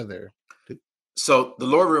bringing together? So the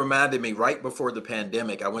Lord reminded me right before the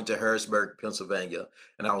pandemic, I went to Harrisburg, Pennsylvania,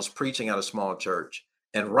 and I was preaching at a small church.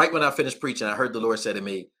 And right when I finished preaching, I heard the Lord say to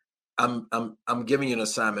me, I'm giving you an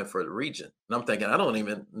assignment for the region. And I'm thinking, I don't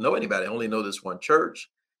even know anybody. I only know this one church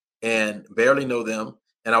and barely know them.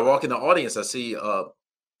 And I walk in the audience, I see a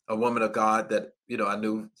woman of God that, I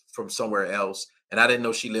knew from somewhere else. And I didn't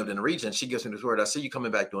know she lived in the region. She gives me this word. I see you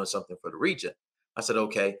coming back doing something for the region. I said,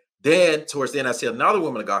 okay. Then towards the end, I see another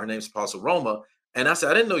woman of God. Her name's Apostle Roma. And I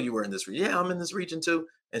said, I didn't know you were in this region. Yeah, I'm in this region too.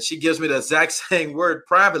 And she gives me the exact same word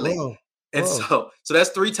privately. Whoa. And so that's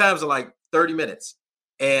 3 times in like 30 minutes.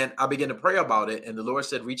 And I began to pray about it. And the Lord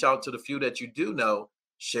said, reach out to the few that you do know,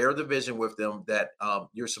 share the vision with them that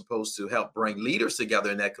you're supposed to help bring leaders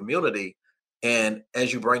together in that community. And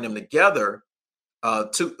as you bring them together, a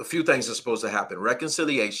few things are supposed to happen.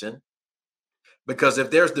 Reconciliation, because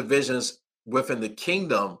if there's divisions within the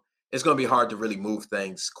kingdom, it's going to be hard to really move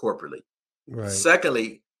things corporately. Right.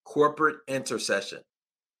 Secondly, corporate intercession.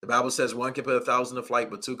 The Bible says one can put 1,000 to flight,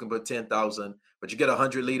 but two can put 10,000. But you get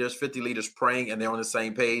 100 leaders, 50 leaders praying, and they're on the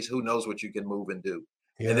same page. Who knows what you can move and do?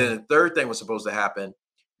 Yeah. And then the third thing was supposed to happen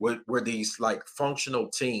were these like functional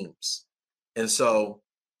teams. And so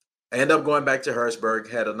I ended up going back to Harrisburg,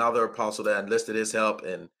 had another apostle that enlisted his help,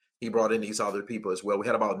 and he brought in these other people as well. We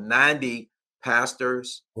had about 90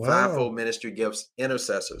 pastors, fivefold ministry gifts,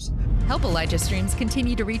 intercessors. Help Elijah Streams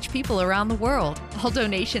continue to reach people around the world. All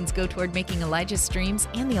donations go toward making Elijah Streams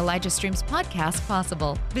and the Elijah Streams podcast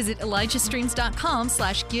possible. Visit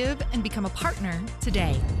ElijahStreams.com/give and become a partner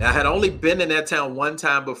today. Now, I had only been in that town one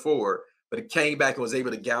time before, but it came back and was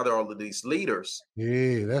able to gather all of these leaders.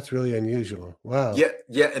 Yeah, that's really unusual. Wow.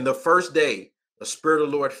 Yeah. And the first day, the Spirit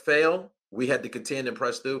of the Lord fell. We had to contend and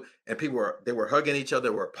press through, and people were hugging each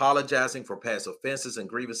other, were apologizing for past offenses and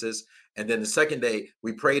grievances. And then the second day,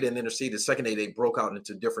 we prayed and interceded. The second day, they broke out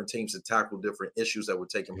into different teams to tackle different issues that were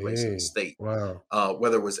taking place in the state. Wow.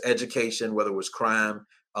 Whether it was education, whether it was crime,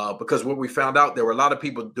 because what we found out, there were a lot of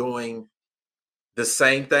people doing the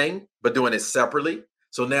same thing, but doing it separately.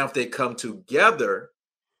 So now if they come together,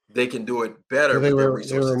 they can do it better. So they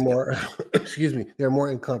were more, excuse me, they're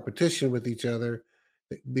more in competition with each other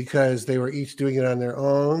because they were each doing it on their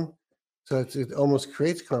own. So it almost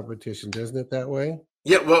creates competition, doesn't it, that way?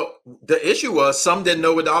 Yeah, well, the issue was some didn't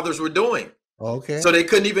know what the others were doing. Okay. So they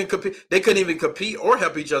couldn't even compete. They couldn't even compete or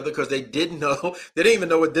help each other because they didn't know. They didn't even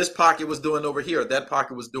know what this pocket was doing over here, that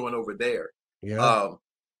pocket was doing over there. Yeah.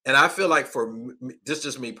 And I feel like for me, this is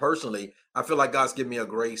just me personally, I feel like God's given me a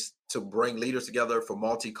grace to bring leaders together for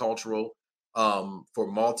multicultural, for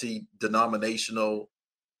multi-denominational,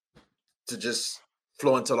 to just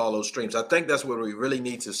flow into all those streams. I think that's what we really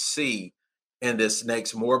need to see in this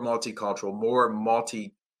next, more multicultural,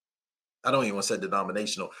 I don't even want to say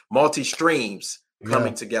denominational, multi-streams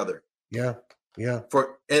coming together. Yeah.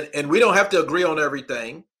 And we don't have to agree on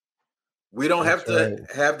everything. We don't have to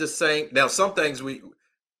have the same. Now, some things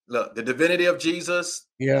look, the divinity of Jesus,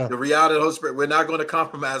 the reality of the Holy Spirit, we're not going to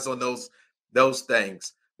compromise on those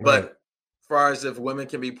things. But as far as if women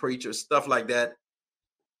can be preachers, stuff like that,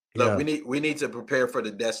 look, we need to prepare for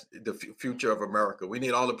the future of America. We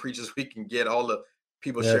need all the preachers we can get, all the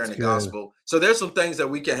people sharing the gospel. So there's some things that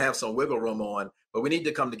we can have some wiggle room on, but we need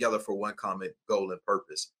to come together for one common goal and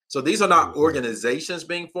purpose. So these are not organizations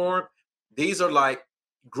being formed. These are like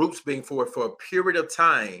groups being formed for a period of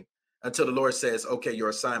time until the Lord says, okay, your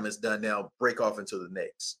assignment's done now, break off into the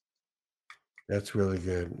next. That's really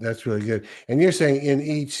good. That's really good. And you're saying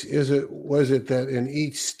was it that in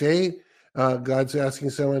each state, God's asking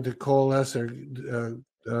someone to coalesce or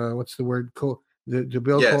what's the word? To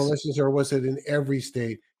build coalitions, or was it in every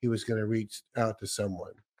state he was going to reach out to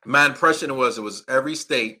someone? My impression was it was every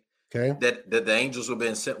state that the angels were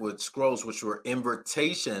being sent with scrolls, which were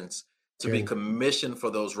invitations to be commissioned for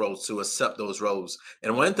those roles, to accept those roles.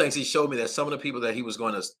 And one of the things he showed me that some of the people that he was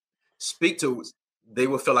going to speak to, they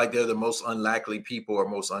would feel like they're the most unlikely people or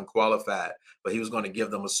most unqualified, but he was going to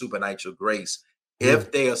give them a supernatural grace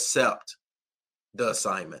if they accept the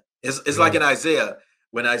assignment. It's like in Isaiah,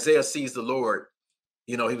 when Isaiah sees the Lord,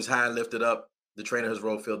 he was high and lifted up. The train of his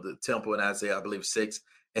robe filled the temple in Isaiah, I believe 6.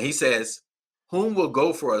 And he says, whom will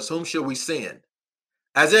go for us? Whom shall we send?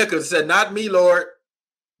 Isaiah could have said, not me, Lord.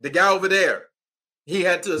 The guy over there. He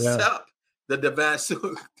had to accept the divine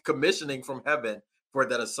commissioning from heaven for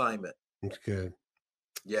that assignment. That's good.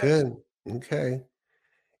 Yeah. Good. Okay.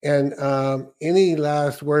 And any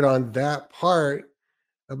last word on that part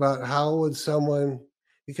about how would someone,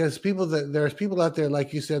 because there's people out there,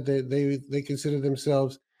 like you said, they consider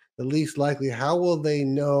themselves the least likely. How will they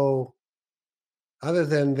know, other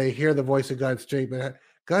than they hear the voice of God straight, but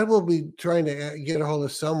God will be trying to get a hold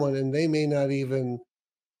of someone and they may not even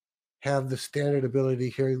have the standard ability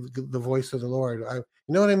to hear the voice of the Lord. You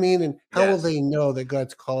know what I mean? And how will they know that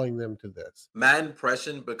God's calling them to this? My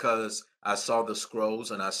impression, because I saw the scrolls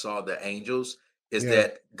and I saw the angels, is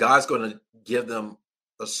that God's going to give them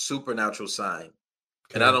a supernatural sign.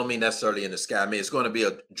 And I don't mean necessarily in the sky. I mean, it's going to be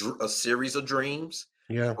a series of dreams,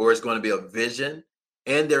 or it's going to be a vision,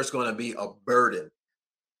 and there's going to be a burden.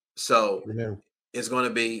 So it's going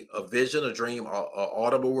to be a vision, a dream, an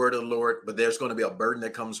audible word of the Lord, but there's going to be a burden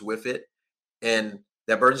that comes with it. And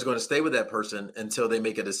that burden is going to stay with that person until they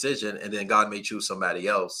make a decision, and then God may choose somebody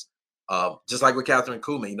else. Just like with Catherine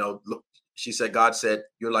Kuhlman, look, she said, God said,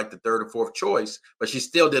 you're like the third or fourth choice, but she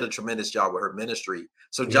still did a tremendous job with her ministry.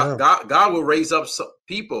 So God will raise up some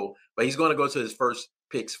people, but he's going to go to his first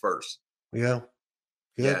picks first. Yeah.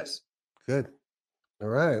 Good. Yes. Good. All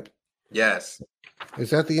right. Yes. Is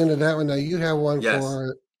that the end of that one? Now you have one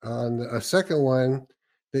on a second one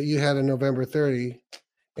that you had on November 30.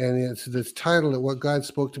 and it's titled "What God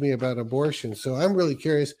Spoke to Me About Abortion." So I'm really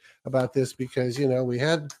curious about this because we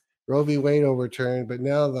had Roe v. Wade overturned, but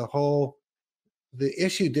now the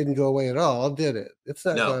issue didn't go away at all, did it? It's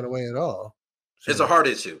not No, gone away at all. it's a So hard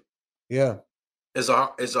issue. yeah, It's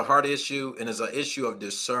a hard issue, and it's an issue of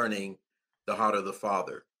discerning the heart of the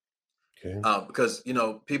Father. okay, Because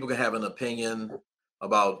people can have an opinion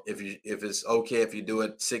about if it's okay if you do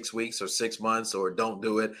it 6 weeks or 6 months or don't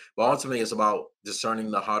do it, but ultimately it's about discerning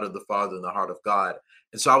the heart of the Father and the heart of God.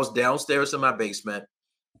 And so I was downstairs in my basement.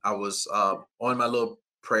 I was on my little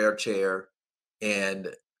prayer chair,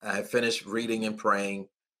 and I had finished reading and praying.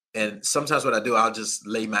 And sometimes what I do, I'll just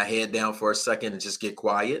lay my head down for a second and just get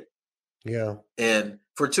quiet. yeah, And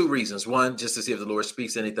for two reasons: one, just to see if the Lord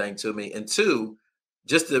speaks anything to me, and two,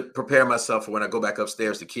 just to prepare myself for when I go back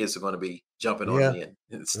upstairs, the kids are going to be jumping on yeah, me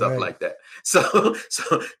and stuff right, like that. So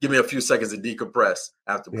give me a few seconds to decompress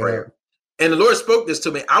after yeah, prayer. And the Lord spoke this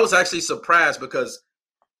to me. I was actually surprised because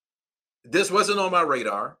this wasn't on my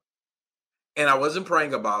radar, and I wasn't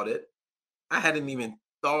praying about it. I hadn't even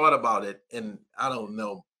thought about it in, I don't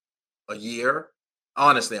know, a year.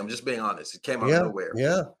 Honestly, I'm just being honest. It came out of yeah, nowhere.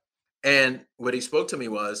 yeah, And what he spoke to me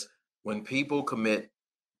was, when people commit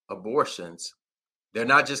abortions, they're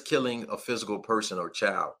not just killing a physical person or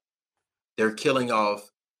child, they're killing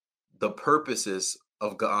off the purposes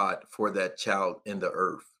of God for that child in the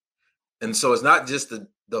earth. And so it's not just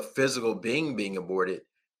the physical being aborted,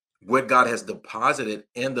 what God has deposited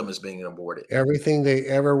in them is being aborted. everything they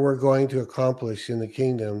ever were going to accomplish in the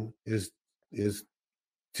kingdom is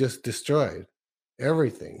just destroyed.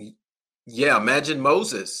 Everything. Yeah, imagine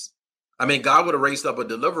Moses. I mean, God would have raised up a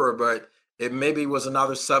deliverer, but it maybe was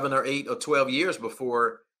another 7 or 8 or 12 years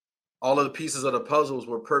before all of the pieces of the puzzles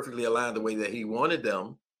were perfectly aligned the way that he wanted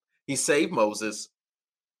them. He saved Moses.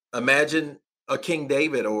 Imagine a King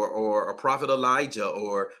David or a prophet Elijah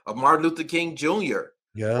or a Martin Luther King Jr.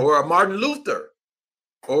 Yeah, or a Martin Luther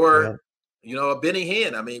yeah, or a Benny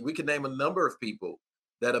Hinn. I mean, we could name a number of people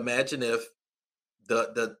that imagine if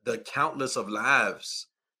the countless of lives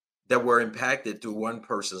that were impacted through one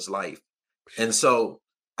person's life. And so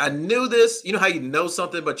I knew this. You know how you know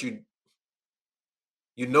something, but you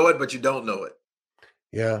know it, but you don't know it.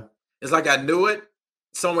 yeah, It's like I knew it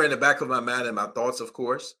somewhere in the back of my mind and my thoughts, of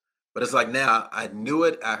course. But it's like now I knew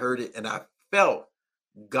it, I heard it, and I felt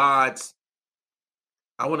God's,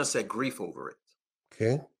 I want to say, grief over it.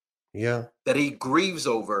 okay, yeah, That he grieves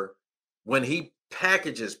over when he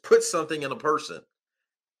puts something in a person,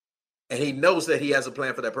 and he knows that he has a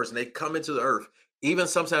plan for that person. They come into the earth. Even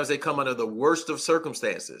sometimes they come under the worst of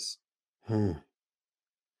circumstances, hmm,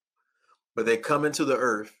 but they come into the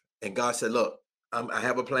earth, and God said, look, I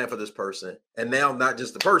have a plan for this person. And now not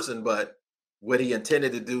just the person, but what he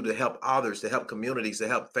intended to do to help others, to help communities, to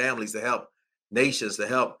help families, to help nations, to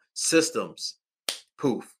help systems.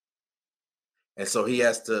 Poof. And so he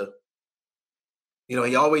has to,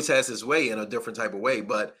 he always has his way in a different type of way,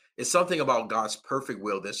 but it's something about God's perfect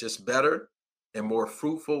will that's just better and more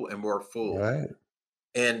fruitful and more full. right,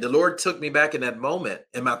 And the Lord took me back in that moment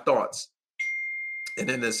in my thoughts and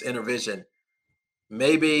in this intervision.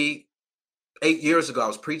 Maybe 8 years ago, I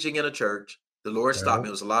was preaching in a church. The Lord stopped yeah, me.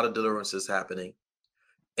 There was a lot of deliverances happening.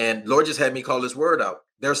 And Lord just had me call this word out.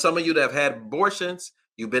 There are some of you that have had abortions.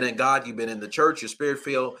 You've been in God, you've been in the church, you're spirit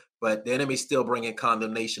filled, but the enemy's still bringing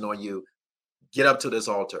condemnation on you. Get up to this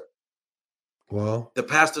altar. well, The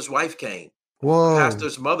pastor's wife came. The whoa,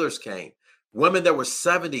 pastor's mothers came. Women that were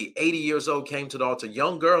 70, 80 years old came to the altar.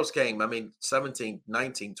 Young girls came. I mean, 17,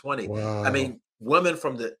 19, 20. I wow, mean, women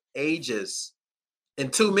from the ages,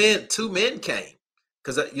 and two men came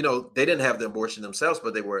because, they didn't have the abortion themselves,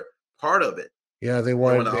 but they were part of it. yeah. They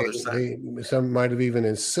They were on wanted the other side. they some might have even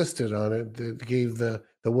insisted on it. That gave the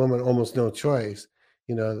woman almost no choice.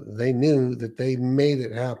 They knew that they made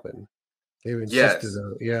it happen. They insisted Yes,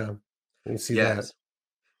 on it. Yeah, you see that. yes.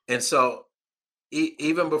 And so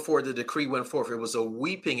even before the decree went forth, it was a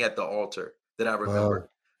weeping at the altar that I remembered. Wow,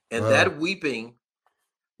 And wow, that weeping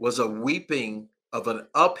was a weeping of an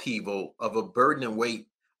upheaval of a burden and weight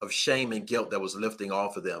of shame and guilt that was lifting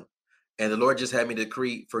off of them. And the Lord just had me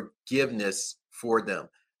decree forgiveness for them.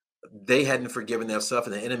 They hadn't forgiven themselves,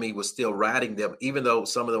 and the enemy was still riding them, even though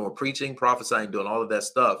some of them were preaching, prophesying, doing all of that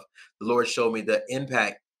stuff. The Lord showed me the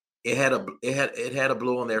impact it had a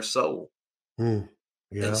blow on their soul. hmm,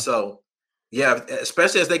 And yeah, so, yeah,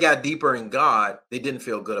 especially as they got deeper in God, they didn't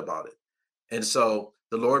feel good about it. And so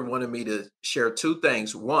the Lord wanted me to share two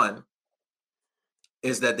things. One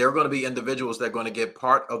is that there are going to be individuals that are going to get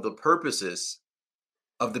part of the purposes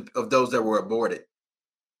of those that were aborted.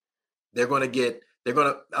 I'm going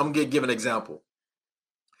to give an example.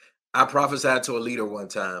 I prophesied to a leader one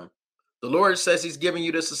time. The Lord says he's giving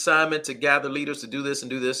you this assignment to gather leaders to do this and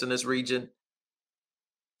do this in this region.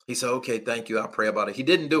 He said, okay, thank you. I'll pray about it. He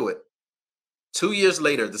didn't do it. 2 years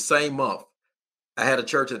later, the same month, I had a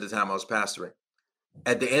church at the time I was pastoring.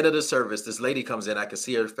 At the end of the service, this lady comes in. I can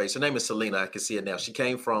see her face. Her name is Selena. I can see it now. She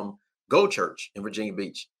came from Gold Church in Virginia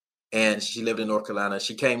Beach, and she lived in North Carolina.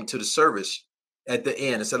 She came to the service at the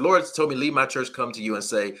end and said, Lord told me, leave my church, come to you and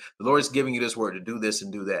say, the Lord is giving you this word to do this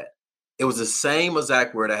and do that. It was the same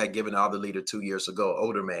exact word I had given all the leader 2 years ago,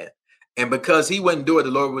 older man. And because he wouldn't do it,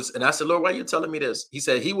 the Lord was, and I said, Lord, why are you telling me this? He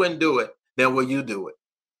said, he wouldn't do it. Then will you do it?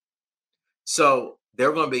 So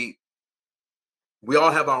they're going to be, we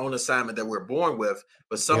all have our own assignment that we're born with,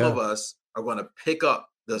 but some of us are going to pick up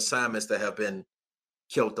the assignments that have been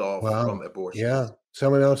killed off from abortion. Yeah.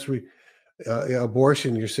 Someone else,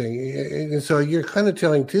 abortion, you're saying. And so you're kind of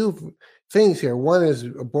telling two things here. One is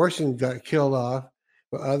abortion got killed off,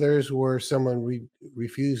 but others were someone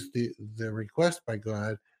refused the request by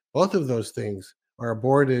God. Both of those things are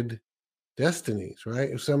aborted destinies, right?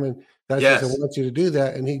 If someone, God says, I want you to do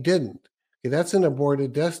that, and he didn't. Okay, that's an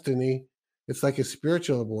aborted destiny. It's like a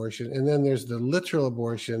spiritual abortion. And then there's the literal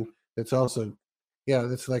abortion that's also,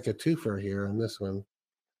 that's like a twofer here on this one.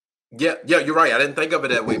 Yeah, you're right. I didn't think of it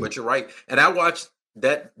that way, but you're right. And I watched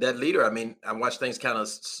that leader. I mean, I watched things kind of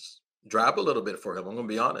drop a little bit for him. I'm going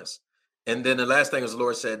to be honest. And then the last thing is the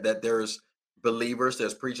Lord said that there's believers,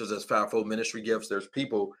 there's preachers, there's fivefold ministry gifts, there's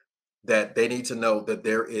people that they need to know that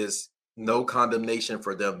there is no condemnation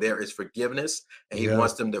for them. There is forgiveness, and he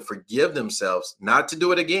wants them to forgive themselves, not to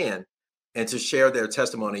do it again, and to share their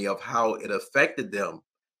testimony of how it affected them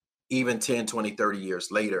even 10, 20, 30 years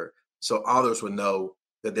later. So others will know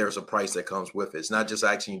that there's a price that comes with it. It's not just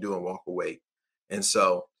action you do and walk away. And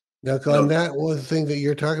so now, on that one thing that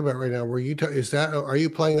you're talking about right now, are you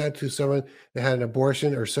applying that to someone that had an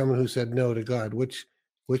abortion or someone who said no to God? Which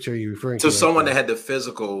are you referring to? To someone that had the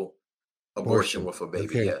physical abortion with a baby.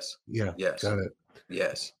 Okay. Yes. Yeah. Yes. Got it.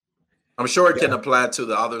 Yes. I'm sure it can apply to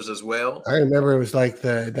the others as well. I remember it was like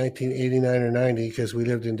the 1989 or 90 because we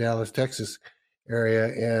lived in Dallas, Texas area,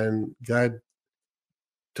 and God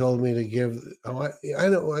told me to give. I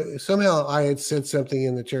know somehow I had said something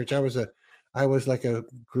in the church. I was like a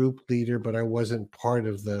group leader, but I wasn't part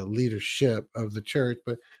of the leadership of the church,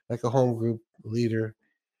 but like a home group leader.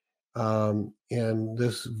 And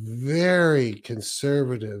this very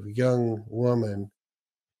conservative young woman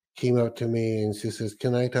came up to me and she says,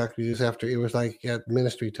 can I talk to you just after? It was like at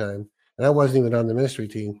ministry time. And I wasn't even on the ministry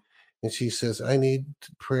team. And she says, I need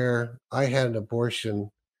prayer. I had an abortion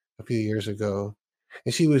a few years ago.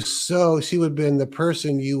 And she would have been the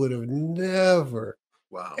person you would have never,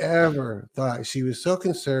 ever thought. She was so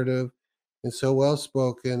conservative and so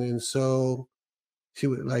well-spoken. And so she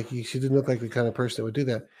didn't look like the kind of person that would do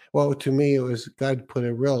that. Well, to me, it was God put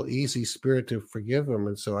a real easy spirit to forgive him.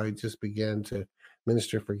 And so I just began to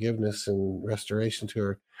minister forgiveness and restoration to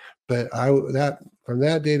her. But from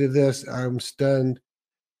that day to this, I'm stunned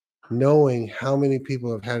knowing how many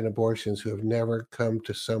people have had abortions who have never come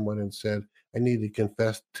to someone and said, I need to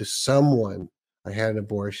confess to someone I had an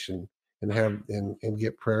abortion and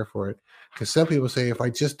get prayer for it. Because some people say, if I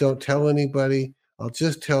just don't tell anybody, I'll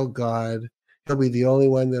just tell God. He'll be the only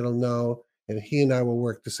one that'll know, and he and I will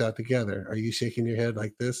work this out together. Are you shaking your head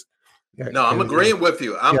like this? No, I'm agreeing with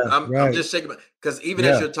you. I'm just shaking because even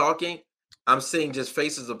as you're talking, I'm seeing just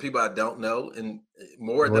faces of people I don't know, and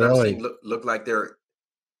more that I'm seeing look like they're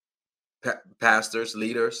pastors,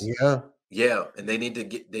 leaders. Yeah, and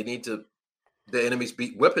the enemy's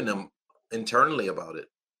whipping them internally about it.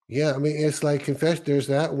 Yeah, I mean, it's like confess. There's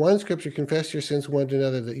that one scripture: confess your sins one to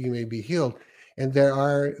another that you may be healed. And there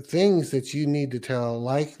are things that you need to tell,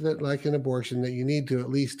 like an abortion, that you need to at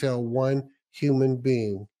least tell one human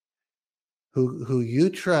being who you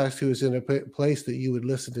trust, who is in a place that you would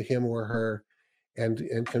listen to him or her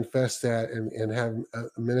and confess that and have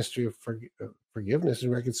a ministry of forgiveness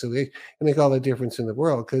and reconciliation and make all the difference in the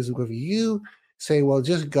world. Because if you say, well,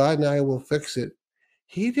 just God and I will fix it,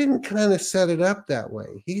 he didn't kind of set it up that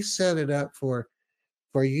way. He set it up for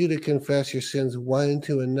you to confess your sins one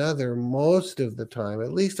to another most of the time,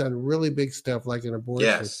 at least on really big stuff like an abortion.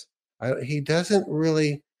 Yes. He doesn't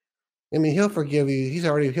really, I mean, he'll forgive you.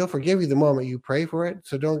 He'll forgive you the moment you pray for it.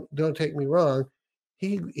 So don't take me wrong.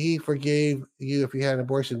 He forgave you if you had an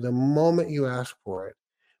abortion the moment you asked for it.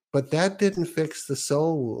 But that didn't fix the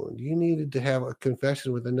soul wound. You needed to have a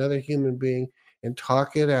confession with another human being and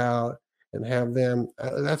talk it out and have them.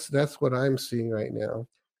 That's what I'm seeing right now.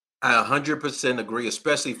 I 100% agree,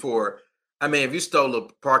 especially if you stole a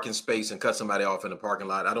parking space and cut somebody off in the parking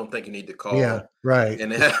lot, I don't think you need to call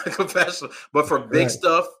and have a confession. But for big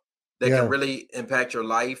stuff, that can Yeah. really impact your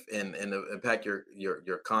life and impact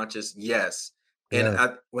your conscience? Yes. And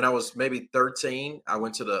Yeah. when I was maybe 13, I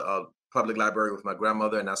went to the public library with my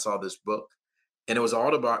grandmother, and I saw this book, and it was an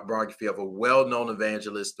autobiography of a well-known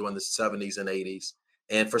evangelist during the 70s and 80s.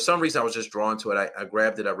 And for some reason, I was just drawn to it. I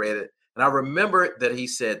grabbed it, I read it, and I remember that he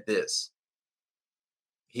said this.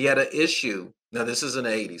 He had an issue. Now, this is in the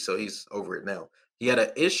 80s, so he's over it now. He had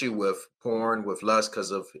an issue with porn, with lust,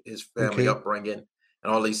 because of his family Okay. upbringing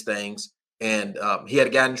and all these things. And he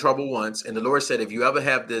had gotten in trouble once. And the Lord said, if you ever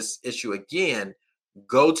have this issue again,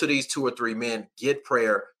 go to these 2 or 3 men, get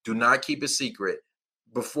prayer. Do not keep it secret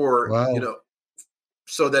before, Wow.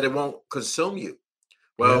 so that it won't consume you.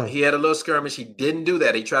 Well, Yeah. he had a little skirmish. He didn't do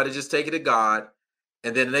that. He tried to just take it to God.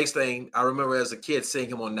 And then the next thing, I remember as a kid seeing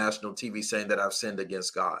him on national TV saying that I've sinned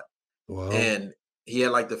against God. Wow. And he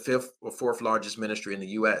had like the 5th or 4th largest ministry in the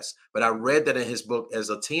US. But I read that in his book as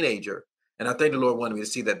a teenager. And I think the Lord wanted me to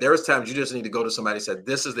see that there's times you just need to go to somebody and say,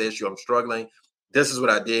 this is the issue. I'm struggling. This is what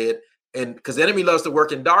I did. And because the enemy loves to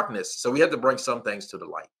work in darkness. So we have to bring some things to the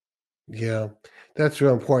light. Yeah. That's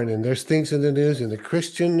real important. And there's things in the news, in the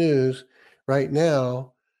Christian news right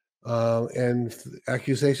now, and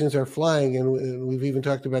accusations are flying. And we've even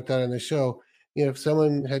talked about that on the show. If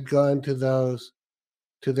someone had gone to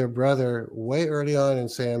their brother way early on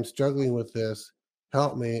and say, I'm struggling with this,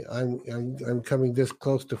 help me, I'm coming this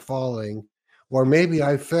close to falling, or maybe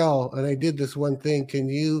I fell and I did this one thing, can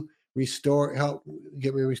you help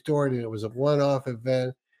get me restored? And it was a one-off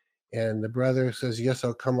event, and the brother says, yes,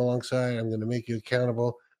 I'll come alongside, I'm going to make you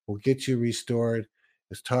accountable, we'll get you restored,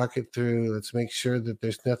 let's talk it through, let's make sure that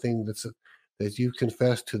there's nothing that you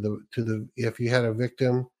confess to the if you had a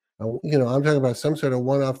victim. I'm talking about some sort of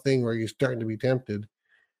one-off thing where you're starting to be tempted.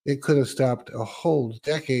 It could have stopped a whole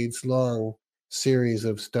decades-long series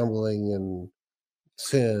of stumbling and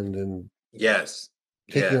sin, and Yes.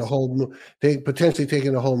 taking a Yes. whole potentially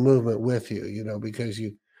taking a whole movement with you, because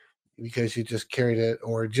you just carried it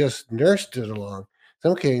or just nursed it along.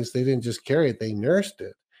 Some cases they didn't just carry it, they nursed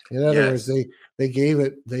it. In other words, Yes.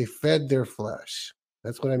 they fed their flesh.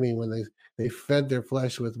 That's what I mean when they fed their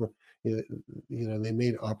flesh with, they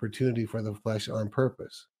made opportunity for the flesh on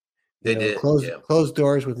purpose. They did. Yeah. Closed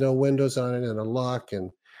doors with no windows on it and a lock, and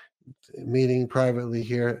meeting privately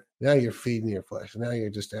here. Now you're feeding your flesh. Now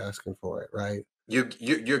you're just asking for it, right? You're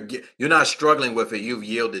not struggling with it. You've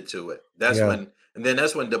yielded to it. Yeah. And then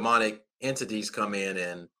that's when demonic entities come in,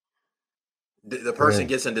 and the Yeah. person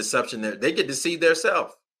gets in deception. They get deceived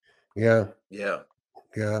themselves. Yeah. Yeah.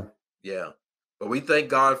 Yeah. Yeah. But we thank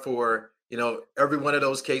God for, every one of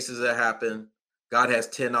those cases that happen. God has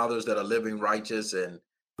 10 others that are living righteous and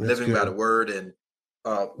That's living by the good. word. And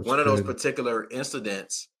That's one of those good. particular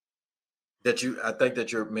incidents that I think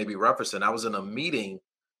that you're maybe referencing, I was in a meeting,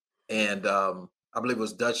 and I believe it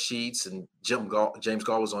was Dutch Sheets and James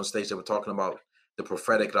Gall was on stage. They were talking about the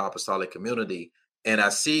prophetic, the apostolic community, and I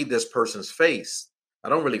see this person's face. I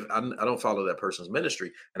don't follow that person's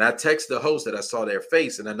ministry, and I text the host that I saw their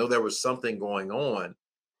face, and I know there was something going on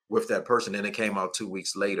with that person, and it came out 2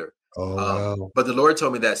 weeks later. Oh, wow. But the Lord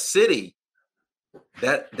told me that city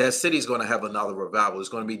is going to have another revival. It's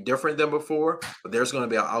going to be different than before, but there's going to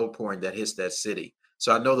be an outpouring that hits that city.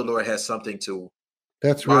 So I know the Lord has something to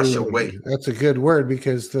That's wash really away. that's a good word,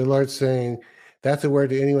 because the Lord's saying that's a word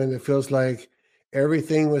to anyone that feels like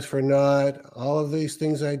everything was for naught. All of these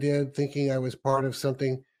things I did, thinking I was part of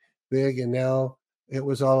something big, and now it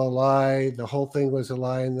was all a lie. The whole thing was a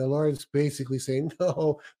lie. And the Lord's basically saying,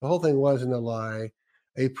 no, the whole thing wasn't a lie.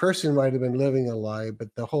 A person might have been living a lie, but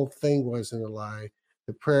the whole thing wasn't a lie.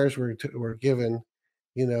 The prayers were given,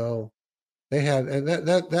 you know, they had, and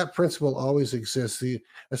that principle always exists.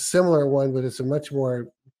 A similar one, but it's a much more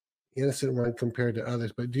innocent one compared to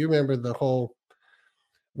others. But do you remember the whole?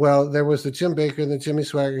 Well, there was the Jim Bakker and the Jimmy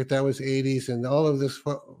Swaggart. That was '80s, and all of this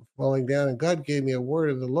falling down. And God gave me a word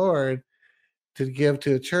of the Lord to give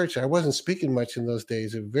to a church. I wasn't speaking much in those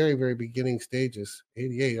days, at very, very beginning stages.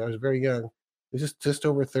 '88. I was very young. I was just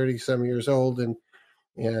over 30 some years old, and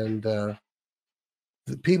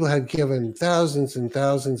the people had given thousands and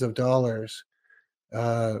thousands of dollars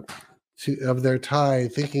of their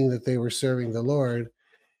tithe, thinking that they were serving the Lord,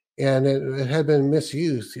 and it had been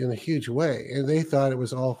misused in a huge way, and they thought it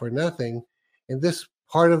was all for nothing. And this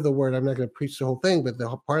part of the word, I'm not going to preach the whole thing, but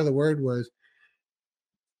the part of the word was,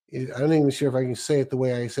 I'm not even sure if I can say it the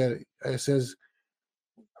way I said it. It says,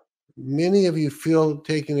 many of you feel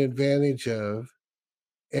taken advantage of,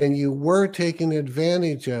 and you were taken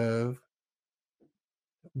advantage of,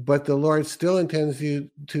 but the Lord still intends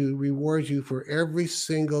to reward you for every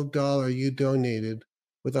single dollar you donated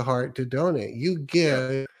with a heart to donate. You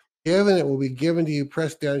give given, it will be given to you,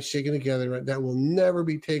 pressed down, shaken together. That will never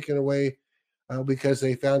be taken away, because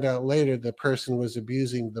they found out later the person was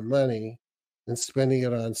abusing the money and spending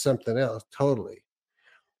it on something else totally.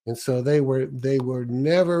 And so they were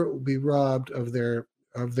never be robbed of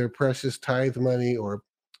their precious tithe money or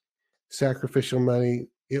sacrificial money.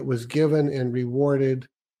 It was given and rewarded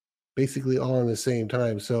basically all in the same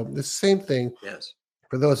time. So the same thing. Yes.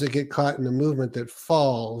 For those that get caught in a movement that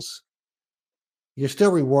falls, you're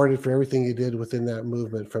still rewarded for everything you did within that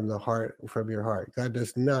movement from the heart, from your heart. God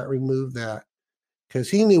does not remove that, because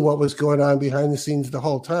he knew what was going on behind the scenes the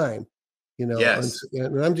whole time. Yes.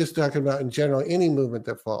 And I'm just talking about in general, any movement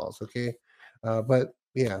that falls. Okay. But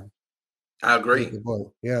yeah. I agree.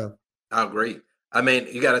 Yeah. I agree. I mean,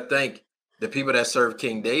 you got to think the people that served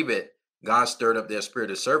King David, God stirred up their spirit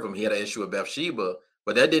to serve him. He had an issue with Bathsheba,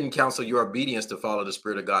 but that didn't counsel your obedience to follow the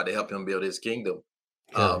Spirit of God to help him build his kingdom.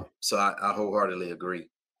 Yeah. So I wholeheartedly agree.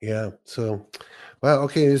 Yeah. So, well,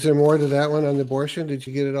 okay. Is there more to that one on abortion? Did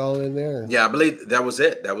you get it all in there? Yeah, I believe that was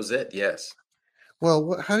it. That was it. Yes.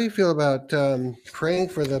 Well, how do you feel about praying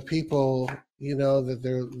for the people?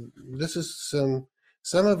 That this is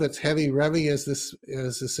some of it's heavy revy, as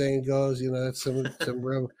the saying goes. It's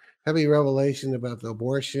some heavy revelation about the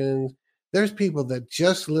abortion. There's people that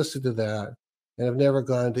just listen to that and have never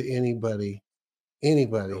gone to anybody.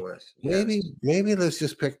 Yes. Maybe let's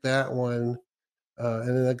just pick that one,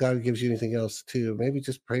 and then God gives you anything else too. Maybe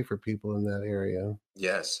just pray for people in that area.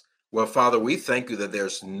 Yes. Well, Father, we thank you that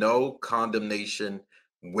there's no condemnation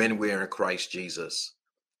when we're in Christ Jesus.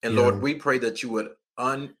 And Yeah. Lord, we pray that you would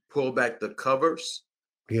pull back the covers,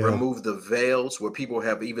 Yeah. remove the veils where people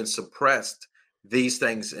have even suppressed these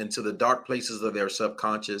things into the dark places of their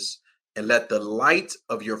subconscious, and let the light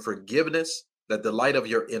of your forgiveness, let the light of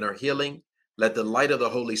your inner healing, let the light of the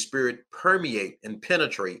Holy Spirit permeate and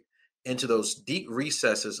penetrate into those deep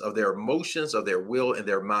recesses of their emotions, of their will, and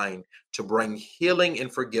their mind to bring healing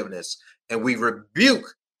and forgiveness. And we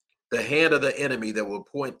rebuke the hand of the enemy that will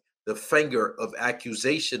point the finger of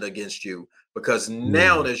accusation against you, because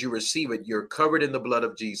now as you receive it, you're covered in the blood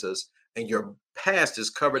of Jesus, and your past is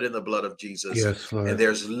covered in the blood of Jesus. Yes, Lord. And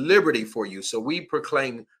there's liberty for you. So we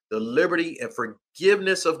proclaim the liberty and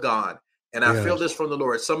forgiveness of God. And I feel this from the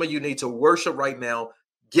Lord. Some of you need to worship right now.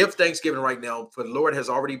 Give thanksgiving right now, for the Lord has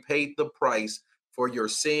already paid the price for your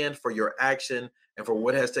sin, for your action, and for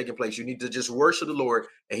what has taken place. You need to just worship the Lord,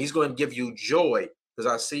 and he's going to give you joy, because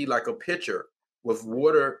I see like a pitcher with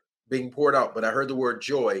water being poured out, but I heard the word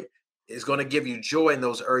joy. Is going to give you joy in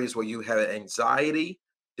those areas where you have anxiety,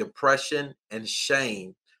 depression, and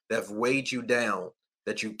shame that have weighed you down,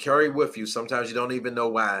 that you carry with you. Sometimes you don't even know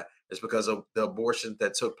why. It's because of the abortion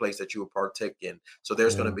that took place that you will partake in. So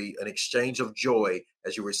there's going to be an exchange of joy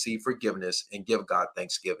as you receive forgiveness and give God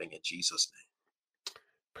thanksgiving in Jesus' name.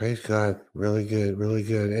 Praise God. Really good. Really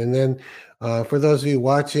good. And then for those of you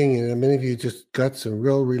watching, and many of you just got some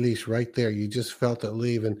real release right there. You just felt it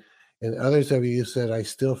leave. And others of you said, I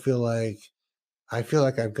feel like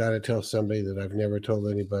I've got to tell somebody that I've never told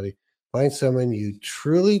anybody. Find someone you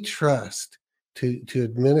truly trust to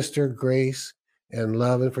administer grace and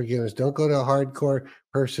love and forgiveness. Don't go to a hardcore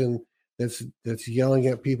person that's yelling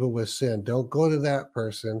at people with sin. Don't go to that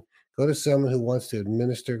person. Go to someone who wants to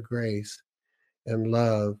administer grace and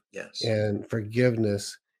love and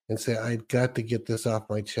forgiveness, and say, I've got to get this off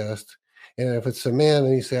my chest. And if it's a man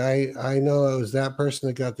and you say, I know it was that person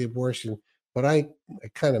that got the abortion, but I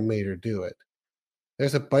kind of made her do it.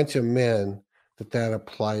 There's a bunch of men that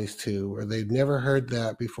applies to, where they've never heard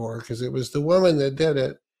that before, because it was the woman that did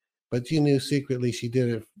it, but you knew secretly she did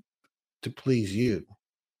it to please you.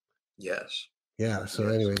 Yes. Yeah. So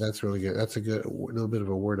anyway, that's really good. That's a little bit of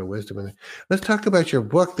a word of wisdom in it. Let's talk about your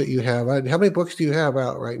book that you have. How many books do you have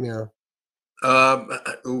out right now? 1,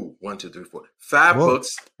 2, 3, 4, 5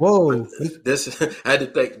 books. Whoa. This I had to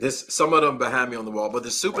think this, some of them behind me on the wall, but the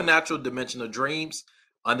supernatural dimension of dreams,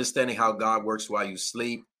 understanding how God works while you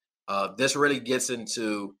sleep. This really gets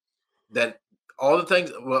into that, all the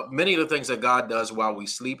things, well, many of the things that God does while we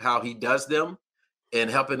sleep, how he does them, and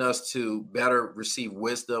helping us to better receive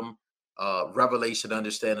wisdom, revelation,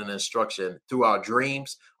 understanding, and instruction through our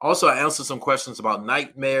dreams. Also, I answer some questions about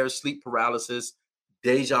nightmares, sleep paralysis,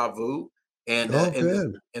 deja vu. And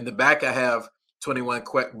in the back, I have 21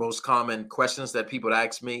 most common questions that people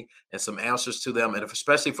ask me and some answers to them. And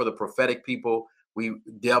especially for the prophetic people, we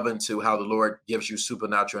delve into how the Lord gives you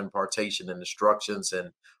supernatural impartation and instructions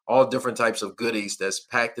and all different types of goodies that's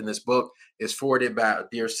packed in this book. It's forwarded by a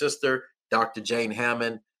dear sister, Dr. Jane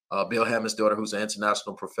Hammond, Bill Hammond's daughter, who's an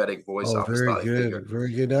international prophetic voice, Oh, very apostolic good, figure.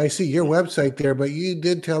 very good. Now, I see your website there, but you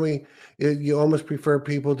did tell me you almost prefer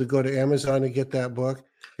people to go to Amazon to get that book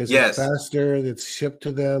because it's Yes. faster. It's shipped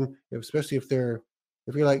to them, especially if you're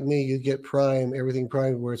like me, you get Prime, everything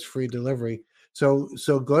Prime, where it's free delivery. So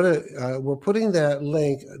go to. We're putting that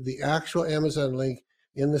link, the actual Amazon link,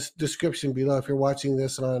 in the description below. If you're watching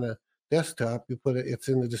this on a desktop, you put it. It's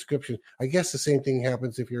in the description. I guess the same thing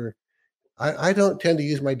happens if you're. I don't tend to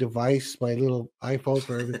use my device, my little iPhone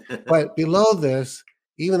for everything. But below this,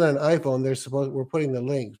 even on iPhone, we're putting the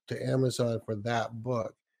link to Amazon for that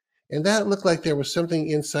book. And that looked like there was something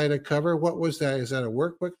inside a cover. What was that? Is that a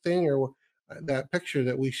workbook thing, or that picture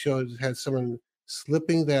that we showed had someone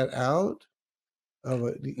slipping that out?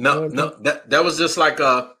 No, that was just like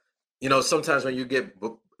sometimes when you get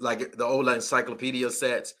like the old encyclopedia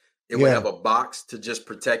sets, it would have a box to just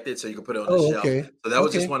protect it so you can put it on the shelf. Okay. So that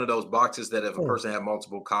was just one of those boxes that if a person had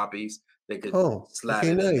multiple copies, they could slide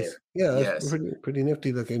it in there. Yeah, yes. pretty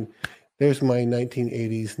nifty looking. There's my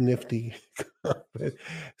 1980s nifty.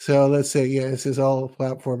 So let's say, it says all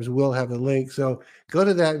platforms will have a link. So go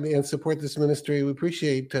to that and support this ministry. We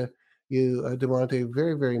appreciate you, Demontae,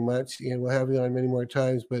 very, very much. And we'll have you on many more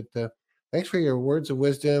times. But thanks for your words of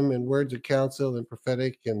wisdom and words of counsel and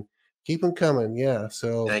prophetic, and keep them coming. Yeah.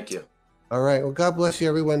 So thank you. All right. Well, God bless you,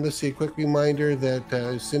 everyone. Let's see a quick reminder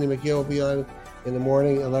that Cindy McGill will be on in the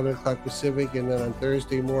morning, 11 o'clock Pacific. And then on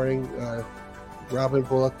Thursday morning, Robin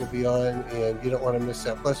Bullock will be on, and you don't want to miss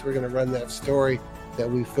that. Plus, we're going to run that story that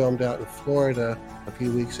we filmed out in Florida a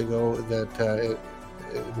few weeks ago that it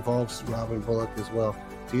involves Robin Bullock as well.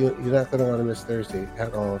 So you're not going to want to miss Thursday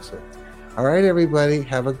at all. So, all right, everybody,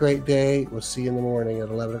 have a great day. We'll see you in the morning at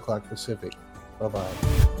 11 o'clock Pacific. Bye-bye.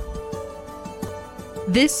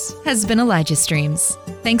 This has been Elijah Streams.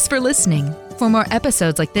 Thanks for listening. For more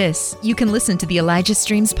episodes like this, you can listen to the Elijah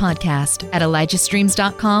Streams podcast at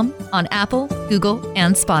ElijahStreams.com on Apple, Google,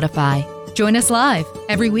 and Spotify. Join us live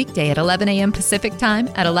every weekday at 11 a.m. Pacific Time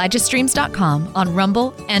at ElijahStreams.com on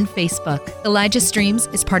Rumble and Facebook. Elijah Streams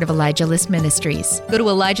is part of Elijah List Ministries. Go to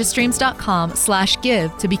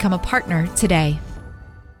ElijahStreams.com/give to become a partner today.